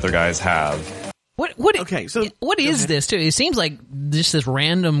several of the other guys have. What is this, too? It seems like just this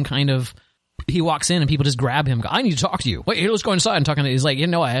random kind of... He walks in and people just grab him. I need to talk to you. Wait, let's go inside and talk. He's like,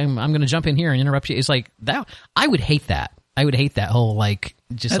 I'm going to jump in here and interrupt you. It's like that. I would hate that. I would hate that whole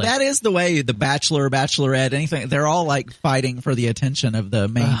that is the way the Bachelor, Bachelorette, anything, they're all fighting for the attention of the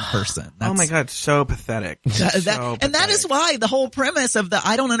main person. Oh my God, so pathetic. And that is why the whole premise of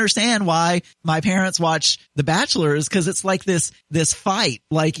I don't understand why my parents watch The Bachelor is because it's like this fight.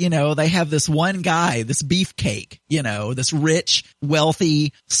 They have this one guy, this beefcake, this rich,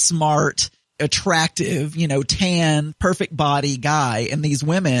 wealthy, smart, attractive, tan, perfect body guy. And these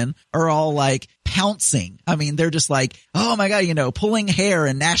women are all like pouncing. I mean, they're just like, oh my God, pulling hair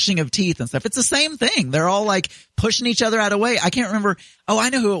and gnashing of teeth and stuff. It's the same thing. They're all like pushing each other out of the way. I can't remember. Oh, I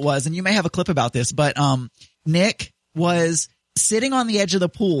know who it was. And you may have a clip about this, but, Nick was sitting on the edge of the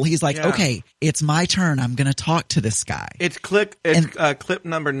pool. He's like, okay, it's my turn. I'm going to talk to this guy. It's clip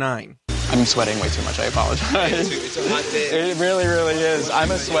number 9. I'm sweating way too much. I apologize. It's a hot day. It really, really is. I'm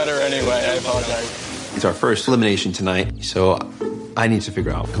a sweater anyway. I apologize. It's our first elimination tonight, so I need to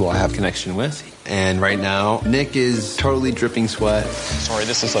figure out who I have connection with. And right now, Nick is totally dripping sweat. Sorry,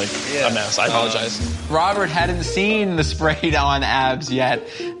 this is like a mess. I apologize. Robert hadn't seen the sprayed on abs yet,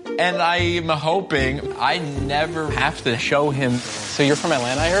 and I'm hoping I never have to show him. So you're from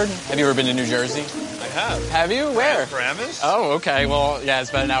Atlanta, I heard? Have you ever been to New Jersey? I have. Have you? Where? Paramus. Oh, okay. Well, yeah, it's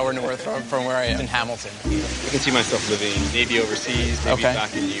about an hour north from where I am. In Hamilton. I can see myself living maybe overseas, maybe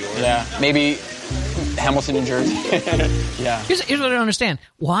back in New York. Yeah, maybe Hamilton, New Jersey. Yeah. Here's what I don't understand.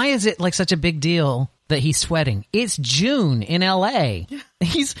 Why is it like such a big deal that he's sweating? It's June in LA.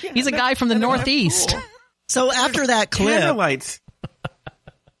 He's a guy from the Northeast. So after that clip, Candlelights.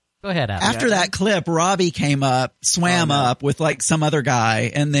 Go ahead, Adam. After that clip, Robbie came up, swam up with like some other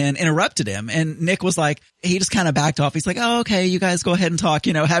guy and then interrupted him. And Nick was like, he just kind of backed off. He's like, oh, okay, you guys go ahead and talk,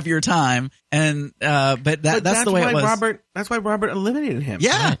 have your time. And, but that's the way it was. That's why Robert eliminated him.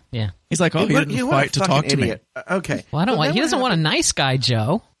 Yeah. Yeah. He's like, oh, he didn't fight to talk to me. Okay. Well, he doesn't want a nice guy,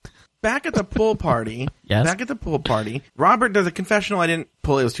 Joe. Back at the pool party. Yes. Back at the pool party, Robert does a confessional. I didn't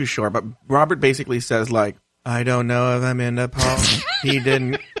pull it was too short, but Robert basically says like, I don't know if I'm into Paul. He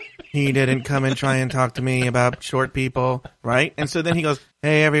didn't come and try and talk to me about short people, right? And so then he goes,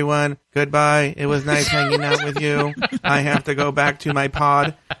 hey, everyone, goodbye. It was nice hanging out with you. I have to go back to my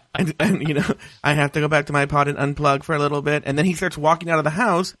pod. And I have to go back to my pod and unplug for a little bit. And then he starts walking out of the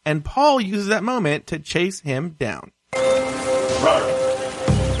house, and Paul uses that moment to chase him down. Robert.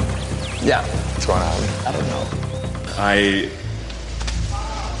 Yeah. What's going on? I don't know. I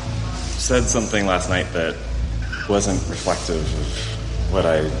said something last night that wasn't reflective of what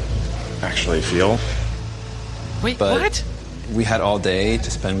I actually feel. Wait, But what? we had all day to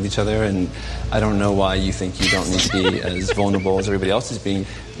spend with each other, and I don't know why you think you don't need to be as vulnerable as everybody else is being.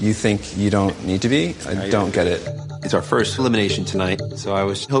 You think you don't need to be? I don't get it. It's our first elimination tonight, so I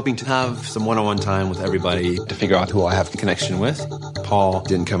was hoping to have some one-on-one time with everybody to figure out who I have a connection with. Paul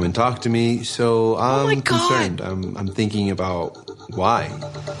didn't come and talk to me, so I'm concerned. I'm thinking about why.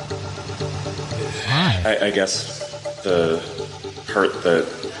 I guess the part that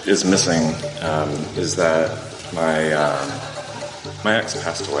is missing is that my ex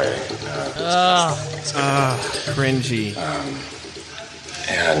passed away. Cringy.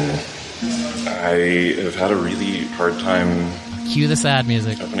 And I have had a really hard time Cue the sad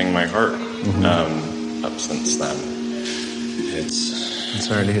music. opening my heart up since then. I'm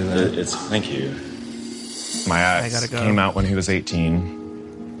sorry to hear that. Thank you. My ex came out when he was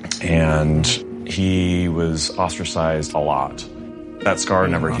 18, and he was ostracized a lot. That scar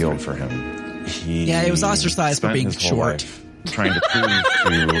never healed for him. He was ostracized for being his whole short. life trying to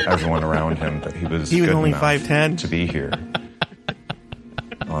prove to everyone around him that he was good only enough 5'10" to be here.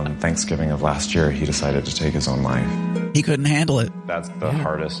 On Thanksgiving of last year, he decided to take his own life. He couldn't handle it. That's the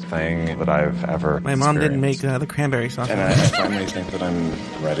hardest thing that I've ever My mom didn't make the cranberry sauce. And I finally think that I'm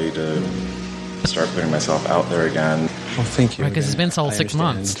ready to start putting myself out there again. Well, thank you. Because it's been sold 6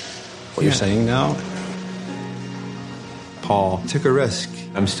 months. What you're saying now? Paul took a risk.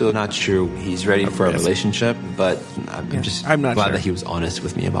 I'm still not sure he's ready for a relationship, but I'm not glad that he was honest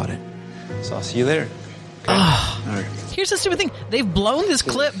with me about it. So I'll see you there. Okay. All right. Here's the stupid thing. They've blown this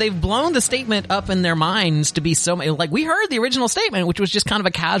clip. They've blown the statement up in their minds to be so like we heard the original statement, which was just kind of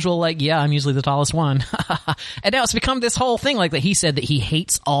a casual like, yeah, I'm usually the tallest one. And now it's become this whole thing like that. He said that he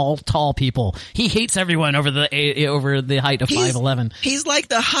hates all tall people. He hates everyone over the height of 5'11". He's like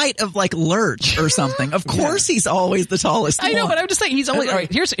the height of like Lurch or something. Of course he's always the tallest I know, one. but I'm just saying he's only all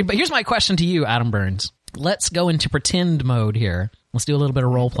right. Here's my question to you, Adam Burns. Let's go into pretend mode here. Let's do a little bit of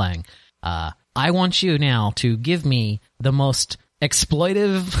role playing. I want you now to give me the most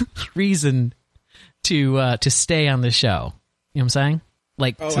exploitive reason to stay on the show. You know what I'm saying?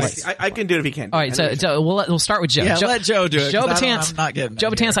 Like, I can do it if you can. All right, so we'll start with Joe. Yeah, let Joe do it. Joe I'm not getting Joe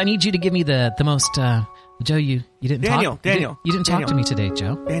Batanz, I need you to give me the most. Joe, you didn't Daniel, talk. Daniel, you didn't talk to me today,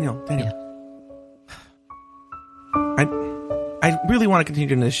 Joe. Daniel. I really want to continue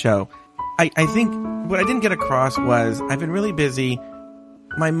doing this show. I think what I didn't get across was I've been really busy.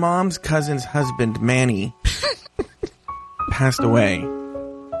 My mom's cousin's husband, Manny, passed away.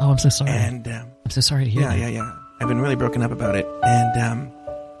 Oh, I'm so sorry. And I'm so sorry to hear that. Yeah. I've been really broken up about it. And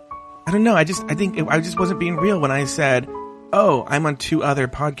I don't know. I think I just wasn't being real when I said, "Oh, I'm on 2 other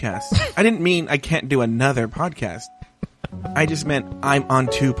podcasts." I didn't mean I can't do another podcast. I just meant I'm on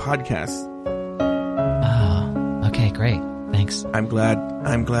 2 podcasts. Oh, okay, great. Thanks. I'm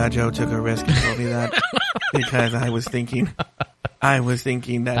glad Joe took a risk and told me that because I was thinking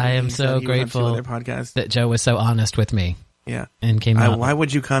that I am so grateful that Joe was so honest with me. Yeah, and came out. Why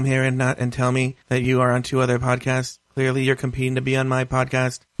would you come here and tell me that you are on 2 other podcasts? Clearly, you're competing to be on my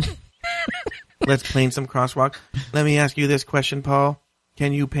podcast. Let's plane some crosswalk. Let me ask you this question, Paul.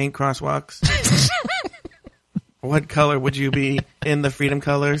 Can you paint crosswalks? What color would you be in the Freedom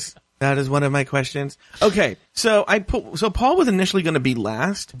colors? That is one of my questions. Okay, so Paul was initially going to be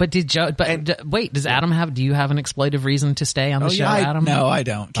last, but did Joe? Wait, does Adam have? Do you have an exploitive reason to stay on the show, Adam? No, I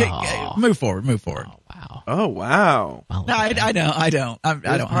don't. Move forward. Oh, wow. Oh wow. Well, no, I don't. I don't.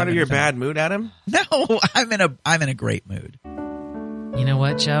 I don't. Part of your bad mood, Adam? No, I'm in a great mood. You know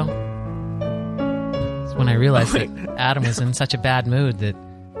what, Joe? It's when I realized that Adam was in such a bad mood that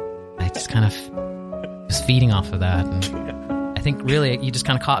I just kind of was feeding off of that. And I think really you just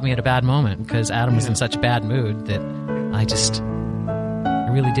kind of caught me at a bad moment because Adam was in such a bad mood that I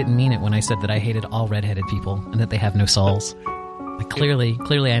really didn't mean it when I said that I hated all redheaded people and that they have no souls. Like,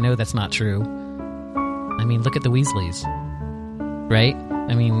 clearly I know that's not true. I mean, look at the Weasleys, right?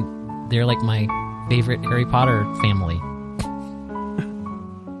 I mean, they're like my favorite Harry Potter family.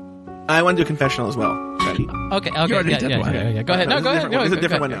 I want to do a confessional as well. Ready? Okay. You already did one. Yeah. Go ahead. No, go ahead. It's a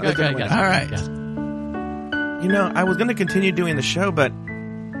different one. All right. You know, I was going to continue doing the show, but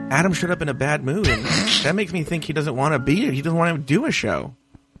Adam showed up in a bad mood, and that makes me think he doesn't want to be here. He doesn't want to do a show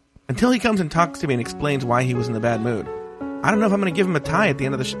until he comes and talks to me and explains why he was in the bad mood. I don't know if I'm going to give him a tie at the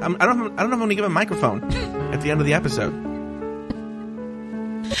end of the show. I don't know if I'm going to give him a microphone at the end of the episode.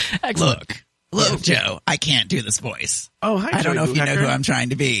 Look, Joe, I can't do this voice. Oh, hi, I don't know if you know who I'm trying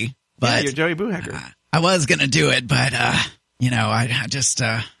to be, but yeah, you're Joey Boohacker. I was going to do it, but I'm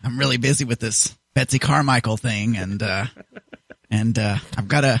really busy with this Betsy Carmichael thing, and I've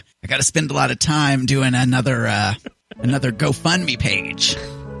got to spend a lot of time doing another GoFundMe page,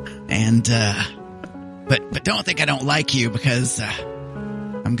 and but don't think I don't like you because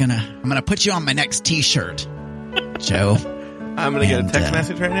I'm gonna put you on my next T-shirt, Joe. I'm gonna get a text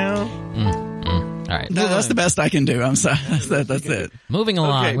message right now. All right, no, that's the best I can do. I'm sorry, that's it. Moving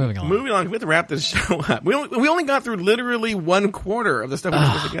along. We have to wrap this show up. We only got through literally 1/4 of the stuff we were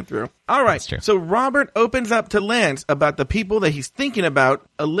supposed to get through. All right, so Robert opens up to Lance about the people that he's thinking about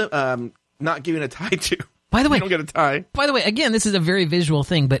not giving a tie to. By the way, you don't get a tie. By the way, again, this is a very visual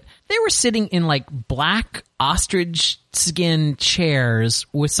thing, but they were sitting in like black ostrich skin chairs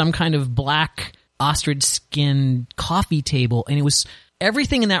with some kind of black ostrich skin coffee table, and it was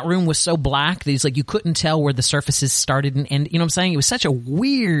everything in that room was so black that it's like you couldn't tell where the surfaces started and ended. You know what I'm saying? It was such a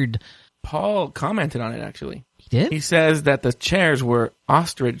weird. Paul commented on it, actually. He did? He says that the chairs were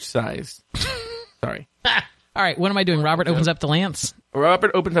ostrich sized. Sorry. All right, what am I doing? Robert opens up to Lance?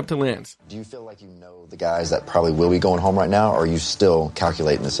 Robert opens up to Lance. Do you feel like you know the guys that probably will be going home right now, or are you still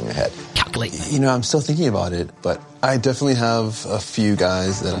calculating this in your head? Calculate. You know, I'm still thinking about it, but I definitely have a few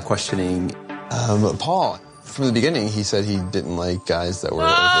guys that I'm questioning. Paul, from the beginning, he said he didn't like guys that were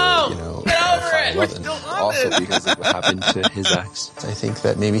over 5'11". Also because of what happened to his ex. I think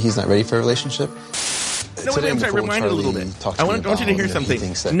that maybe he's not ready for a relationship. No, I'm sorry, rewind it a little bit. I want you to hear something.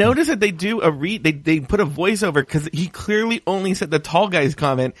 Notice that they do they put a voiceover because he clearly only said the tall guy's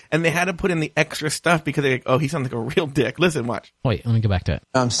comment, and they had to put in the extra stuff because they're like, oh, he sounds like a real dick. Listen, watch. Wait, let me go back to it.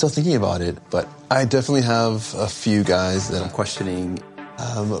 I'm still thinking about it, but I definitely have a few guys that I'm questioning.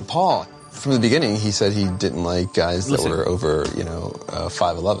 Paul, from the beginning, he said he didn't like guys that were over,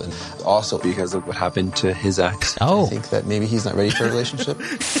 5'11". Also because of what happened to his ex. Oh. I think that maybe he's not ready for a relationship.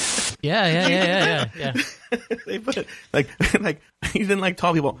 Yeah. They put it like he didn't like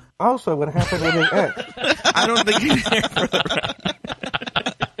tall people. Also, what happened with his ex? I don't think he's there for the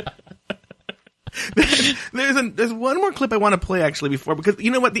There's one more clip I want to play actually before, because you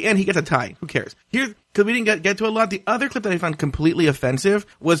know what, the end he gets a tie. Who cares? Because we didn't get to a lot. The other clip that I found completely offensive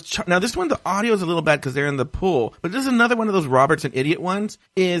was now this one the audio is a little bad because they're in the pool, but this is another one of those Robert's an idiot ones.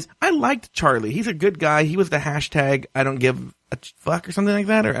 I liked Charlie. He's a good guy. He was the hashtag I don't give a fuck or something like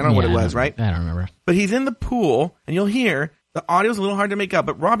that, or I don't know what it was, right? I don't remember. But he's in the pool, and you'll hear the audio's a little hard to make out.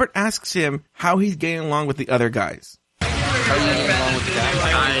 But Robert asks him how he's getting along with the other guys. How are you getting along with the guys?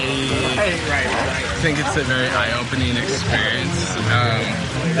 I think it's a very eye-opening experience.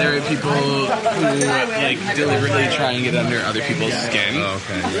 There are people who deliberately try and get under other people's skin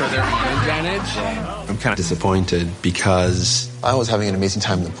for their own advantage. I'm kind of disappointed because I was having an amazing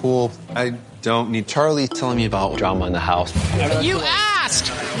time in the pool. I don't need Charlie telling me about drama in the house. You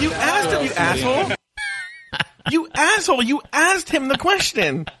asked! You asked him, you asshole. You asshole. You asked him the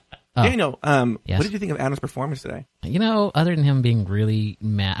question. Daniel, yes. What did you think of Adam's performance today? You know, other than him being really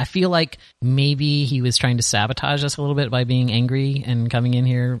mad, I feel like maybe he was trying to sabotage us a little bit by being angry and coming in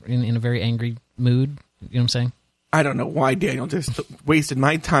here in a very angry mood. You know what I'm saying? I don't know why Daniel just wasted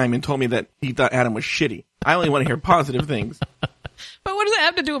my time and told me that he thought Adam was shitty. I only want to hear positive things. But what does that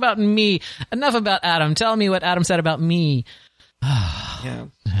have to do about me? Enough about Adam. Tell me what Adam said about me. Yeah.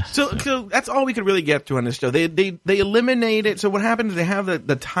 So that's all we could really get to on this show. They eliminate it. So what happens is they have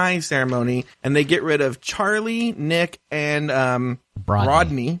the tie ceremony and they get rid of Charlie, Nick, and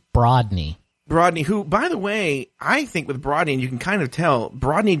Brodney, who, by the way, I think with Brodney, you can kind of tell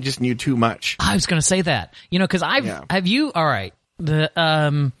Brodney just knew too much. I was going to say that, you know, because have you? All right,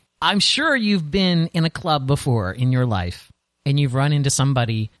 I'm sure you've been in a club before in your life, and you've run into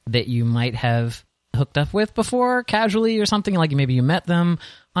somebody that you might have hooked up with before, casually or something. Like maybe you met them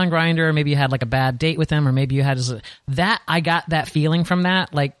on Grindr, or maybe you had like a bad date with them, or maybe you had that. I got that feeling from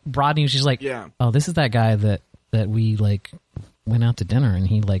that. Like Brodney was just like, oh, this is that guy that we like went out to dinner and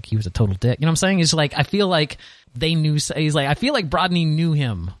he was a total dick. You know what I'm saying? It's like, I feel like they knew. He's like, I feel like Brodney knew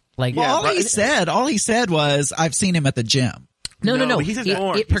him. Like, all he said was, I've seen him at the gym. No. He says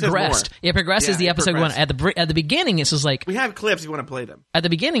more. It progressed. It progressed as the episode went. At the beginning, it's just like, we have clips if you want to play them. At the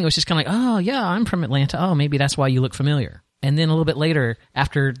beginning, it was just kind of like, oh yeah, I'm from Atlanta. Oh, maybe that's why you look familiar. And then a little bit later,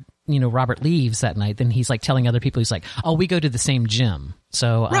 after Robert leaves that night, then he's like telling other people, he's like, oh, we go to the same gym.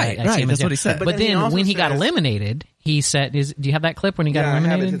 So right, that's what he said. But then when he got eliminated, he said, do you have that clip when he got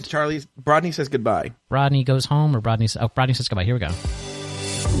eliminated? I have it. Brodney says goodbye. Brodney goes home, or Brodney says goodbye. Here we go.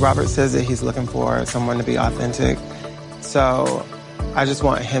 Robert says that he's looking for someone to be authentic. So I just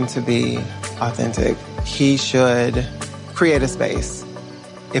want him to be authentic. He should create a space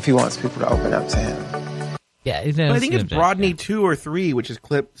if he wants people to open up to him. Yeah, but I think it's Brodney 2 or 3, which is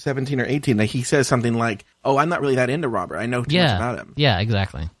clip 17 or 18, that he says something like, oh, I'm not really that into Robert. I know too much about him. Yeah,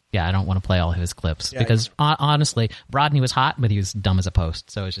 exactly. Yeah, I don't want to play all of his clips because honestly, Brodney was hot, but he was dumb as a post.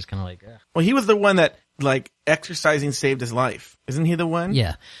 So it's just kind of like, well, he was the one that like exercising saved his life. Isn't he the one?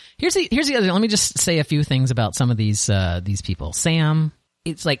 Yeah. Here's the other. Let me just say a few things about some of these people. Sam.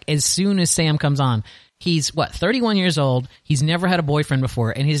 It's like as soon as Sam comes on, he's 31 years old. He's never had a boyfriend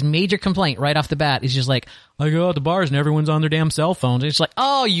before, and his major complaint right off the bat is just like, I go out to bars and everyone's on their damn cell phones. And it's like,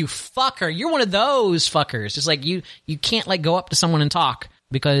 oh, you fucker, you're one of those fuckers. It's like you can't like go up to someone and talk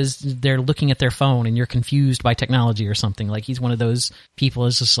because they're looking at their phone and you're confused by technology or something. Like he's one of those people.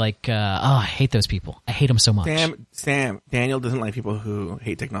 Is just like, I hate those people. I hate them so much. Daniel doesn't like people who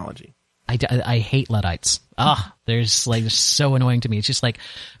hate technology. I hate Luddites. They're so annoying to me. It's just like,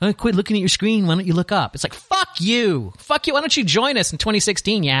 oh, quit looking at your screen. Why don't you look up? It's like, fuck you. Why don't you join us in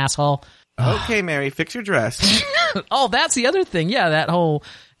 2016, you asshole? Okay, Mary, fix your dress. Oh, that's the other thing. Yeah, that whole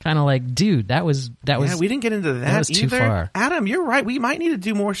kind of like, dude, that was. Yeah, we didn't get into that was either. Too far. Adam, you're right. We might need to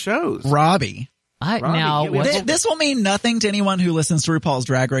do more shows. Robbie. This will mean nothing to anyone who listens to RuPaul's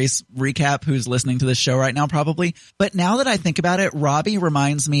Drag Race recap who's listening to this show right now, probably. But now that I think about it, Robbie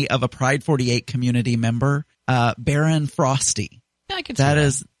reminds me of a Pride 48 community member, Baron Frosty. Yeah, I could see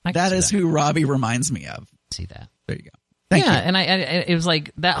that. That is who Robbie reminds me of. See that. There you go. Thank you. And it was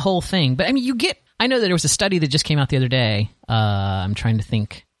like that whole thing. But I mean, I know that there was a study that just came out the other day. I'm trying to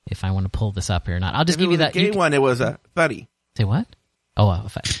think if I want to pull this up here or not. I'll just give you that. Gay one, it was a buddy. Say what? Oh,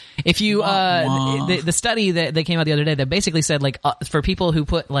 if you, the study that they came out the other day that basically said like, for people who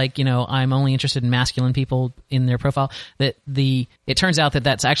put like, I'm only interested in masculine people in their profile, that it turns out that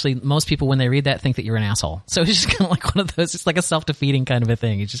that's actually most people when they read that think that you're an asshole. So it's just kind of like one of those, it's like a self-defeating kind of a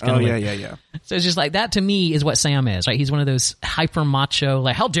thing. It's just kind of yeah. So it's just like that to me is what Sam is, right? He's one of those hyper macho,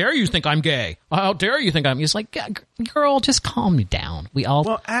 like, how dare you think I'm gay? How dare you think I'm, he's like, girl, just calm me down. We all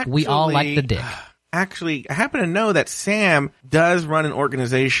like the dick. Actually, I happen to know that Sam does run an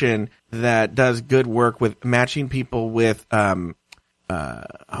organization that does good work with matching people with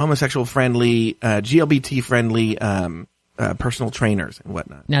homosexual friendly, GLBT friendly personal trainers and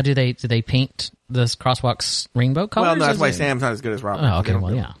whatnot. Now, do they paint the crosswalks rainbow colors? Well, no, that's why Sam's not as good as Robert. Oh, okay,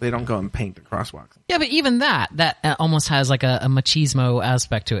 They don't go and paint the crosswalks. Yeah, but even that almost has like a machismo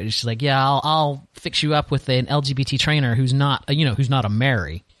aspect to it. It's just like, yeah, I'll fix you up with an LGBT trainer who's not a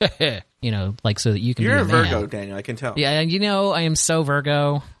Mary. Like so that you can. You're be a Virgo, Daniel. I can tell. Yeah, and I am so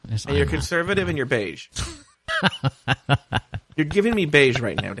Virgo. And you're conservative and you're beige. You're giving me beige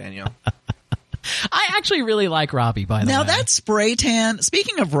right now, Daniel. I actually really like Robbie, by the way. Now that spray tan,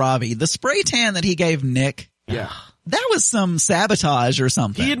 speaking of Robbie, the spray tan that he gave Nick. Yeah. That was some sabotage or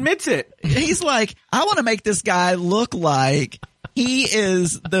something. He admits it. He's like, I want to make this guy look like he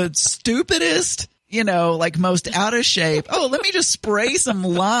is the stupidest, like most out of shape. Oh, let me just spray some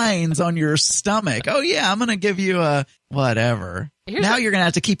lines on your stomach. Oh yeah, I'm going to give you a whatever. Now you're going to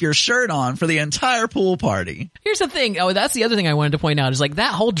have to keep your shirt on for the entire pool party. Here's the thing. Oh, that's the other thing I wanted to point out is like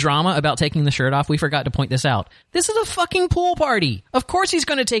that whole drama about taking the shirt off. We forgot to point this out. This is a fucking pool party. Of course he's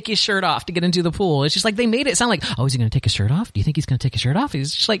going to take his shirt off to get into the pool. It's just like they made it sound like, oh, is he going to take his shirt off? Do you think he's going to take his shirt off?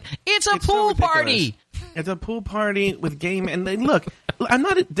 He's just like, it's a pool party. It's a pool party with game. And they, look, I'm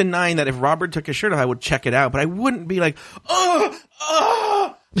not denying that if Robert took his shirt off, I would check it out. But I wouldn't be like,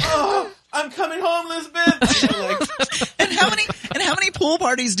 oh, I'm coming home, Elizabeth. And how many pool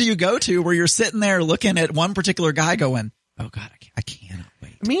parties do you go to where you're sitting there looking at one particular guy going, oh God, I cannot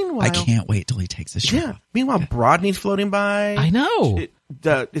wait. Meanwhile, I can't wait till he takes his shirt off. Meanwhile, Brodney's floating by. I know.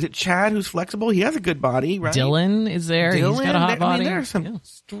 Is it Chad who's flexible? He has a good body, right? Dylan is there. He's got a hot body. There are some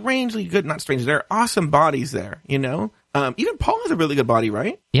strangely good, not strangely, there are awesome bodies there, Even Paul has a really good body,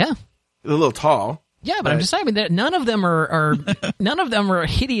 right? Yeah. A little tall. Yeah, but I'm just saying that none of them are none of them are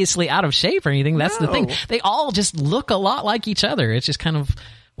hideously out of shape or anything. That's the thing. They all just look a lot like each other. It's just kind of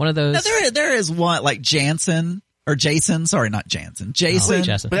one of those. Now, there is one like Jason. Sorry, not Jansen. Jason.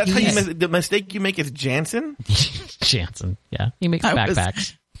 Jason. But that's how the mistake you make is Jansen? Jansen. Yeah. He makes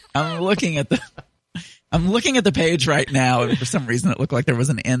backpacks. I'm looking at the page right now, and for some reason it looked like there was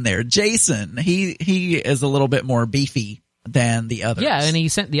an N there. Jason, he is a little bit more beefy than the others. Yeah, and he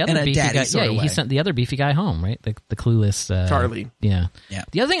sent the other beefy guy. Yeah, he sent the other beefy guy home, right? The clueless Charlie. Yeah.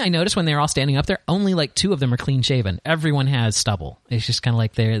 The other thing I noticed when they were all standing up there, only like 2 of them are clean shaven. Everyone has stubble. It's just kind of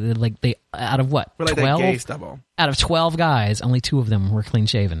like they out of what? Like 12 gay stubble. Out of 12 guys, only 2 of them were clean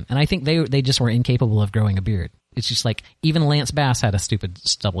shaven, and I think they just were incapable of growing a beard. It's just like even Lance Bass had a stupid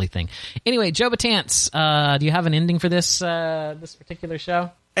stubbly thing. Anyway, Joe Batance, do you have an ending for this particular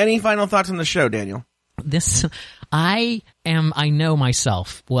show? Any final thoughts on the show, Daniel? I know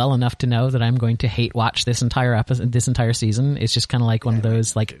myself well enough to know that I'm going to hate watch this entire episode, this entire season. It's just kind of like one of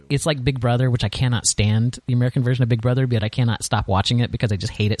those, like, it's like Big Brother, which I cannot stand the American version of Big Brother, but I cannot stop watching it because I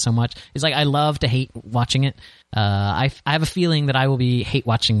just hate it so much. It's like I love to hate watching it. I have a feeling that I will be hate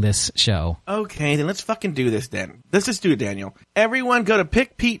watching this show. Okay, then let's fucking do this then. Let's just do it, Daniel. Everyone go to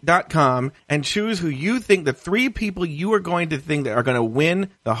pickpete.com and choose who you think the 3 people you are going to think that are going to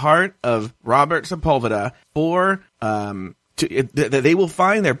win the heart of Robert Sepulveda for they will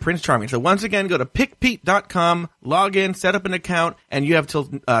find their Prince Charming. So once again, go to pickpete.com, log in, set up an account, and you have till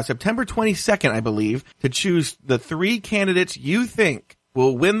September 22nd, I believe, to choose the 3 candidates you think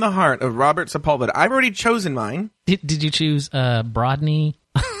will win the heart of Robert Sepulveda. I've already chosen mine. Did you choose Brodney?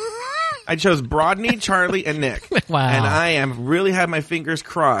 I chose Brodney, Charlie, and Nick. Wow. And I really have my fingers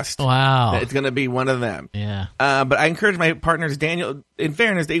crossed. Wow. That it's going to be one of them. Yeah. But I encourage my partners, Daniel, in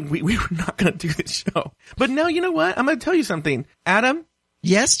fairness, we were not going to do this show. But no, you know what? I'm going to tell you something. Adam?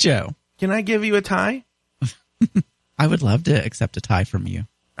 Yes, Joe? Can I give you a tie? I would love to accept a tie from you.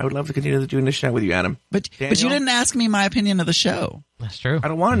 I would love to continue doing this show with you, Adam. But you didn't ask me my opinion of the show. That's true. I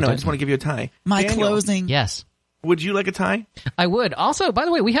don't want to know. I just want to give you a tie. My Daniel, closing. Yes. Would you like a tie? I would. Also, by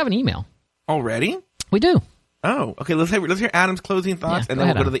the way, we have an email. Already? We do. Oh, okay. Let's hear Adam's closing thoughts, and then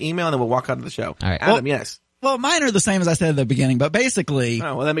we'll go to the email, and then we'll walk out of the show. All right. Adam, yes. Well, mine are the same as I said at the beginning, but basically...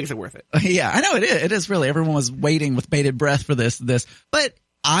 Oh, well, that makes it worth it. Yeah, I know it is. It is really. Everyone was waiting with bated breath for this. But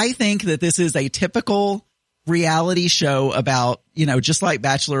I think that this is a typical reality show about, just like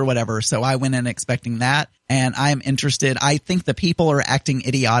Bachelor or whatever. So I went in expecting that, and I'm interested. I think the people are acting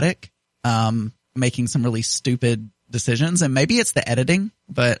idiotic, making some really stupid decisions, and maybe it's the editing,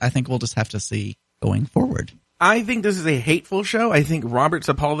 but I think we'll just have to see going forward. I think this is a hateful show. I think Robert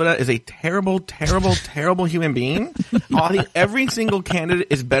Sepulveda is a terrible, terrible, terrible human being. I think every single candidate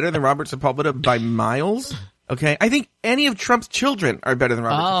is better than Robert Sepulveda by miles. Okay, I think any of Trump's children are better than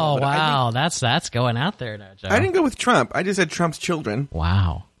Robert Sepulveda. Oh wow, that's going out there now, Joe. I didn't go with Trump. I just said Trump's children.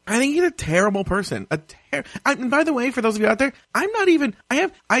 Wow. I think he's a terrible person. And by the way, for those of you out there,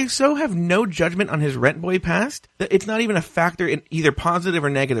 I so have no judgment on his Rent Boy past that it's not even a factor in either positive or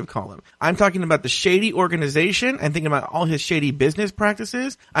negative column. I'm talking about the shady organization. I'm thinking about all his shady business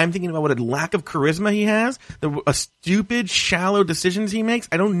practices. I'm thinking about what a lack of charisma he has, the stupid, shallow decisions he makes.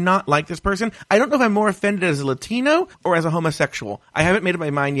 I do not like this person. I don't know if I'm more offended as a Latino or as a homosexual. I haven't made up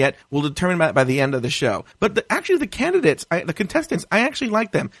my mind yet. We'll determine that by the end of the show. But the candidates, the contestants, I actually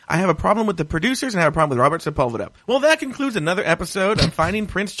like them. I have a problem with the producers and I have a problem with Robert Sepulveda. Well, that concludes another episode of Finding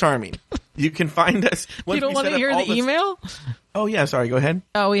Prince Charming. You can find us. You don't want to hear the email? Oh, yeah. Sorry. Go ahead.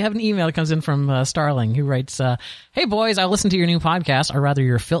 Oh, we have an email that comes in from Starling, who writes, hey, boys, I listened to your new podcast, or rather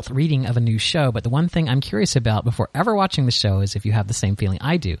your filth reading of a new show, but the one thing I'm curious about before ever watching the show is if you have the same feeling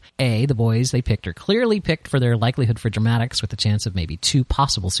I do. A, the boys they picked are clearly picked for their likelihood for dramatics with the chance of maybe 2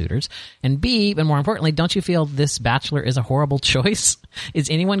 possible suitors. And B, but more importantly, don't you feel this bachelor is a horrible choice? Is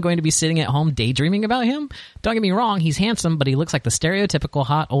anyone going to be sitting at home daydreaming about him? Don't get me wrong, he's handsome, but he looks like the stereotypical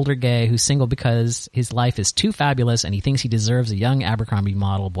hot older gay who's single because his life is too fabulous and he thinks he deserves a young Abercrombie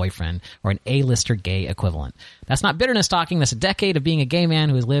model boyfriend or an A-lister gay equivalent. That's not bitterness talking. That's a decade of being a gay man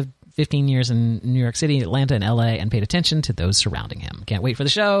who has lived 15 years in New York City, Atlanta, and LA and paid attention to those surrounding him. Can't wait for the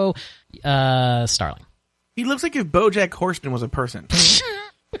show. Starling. He looks like if BoJack Horseman was a person.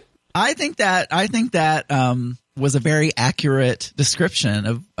 I think that was a very accurate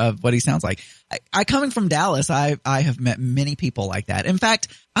description of what he sounds like. I coming from Dallas, I have met many people like that. In fact,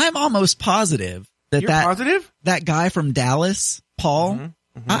 I'm almost positive that guy from Dallas, Paul,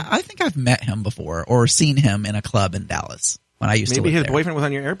 I think I've met him before or seen him in a club in Dallas when I used to live Maybe his there. boyfriend was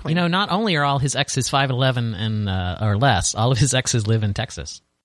on your airplane. You know, not only are all his exes 5'11" and or less, all of his exes live in Texas.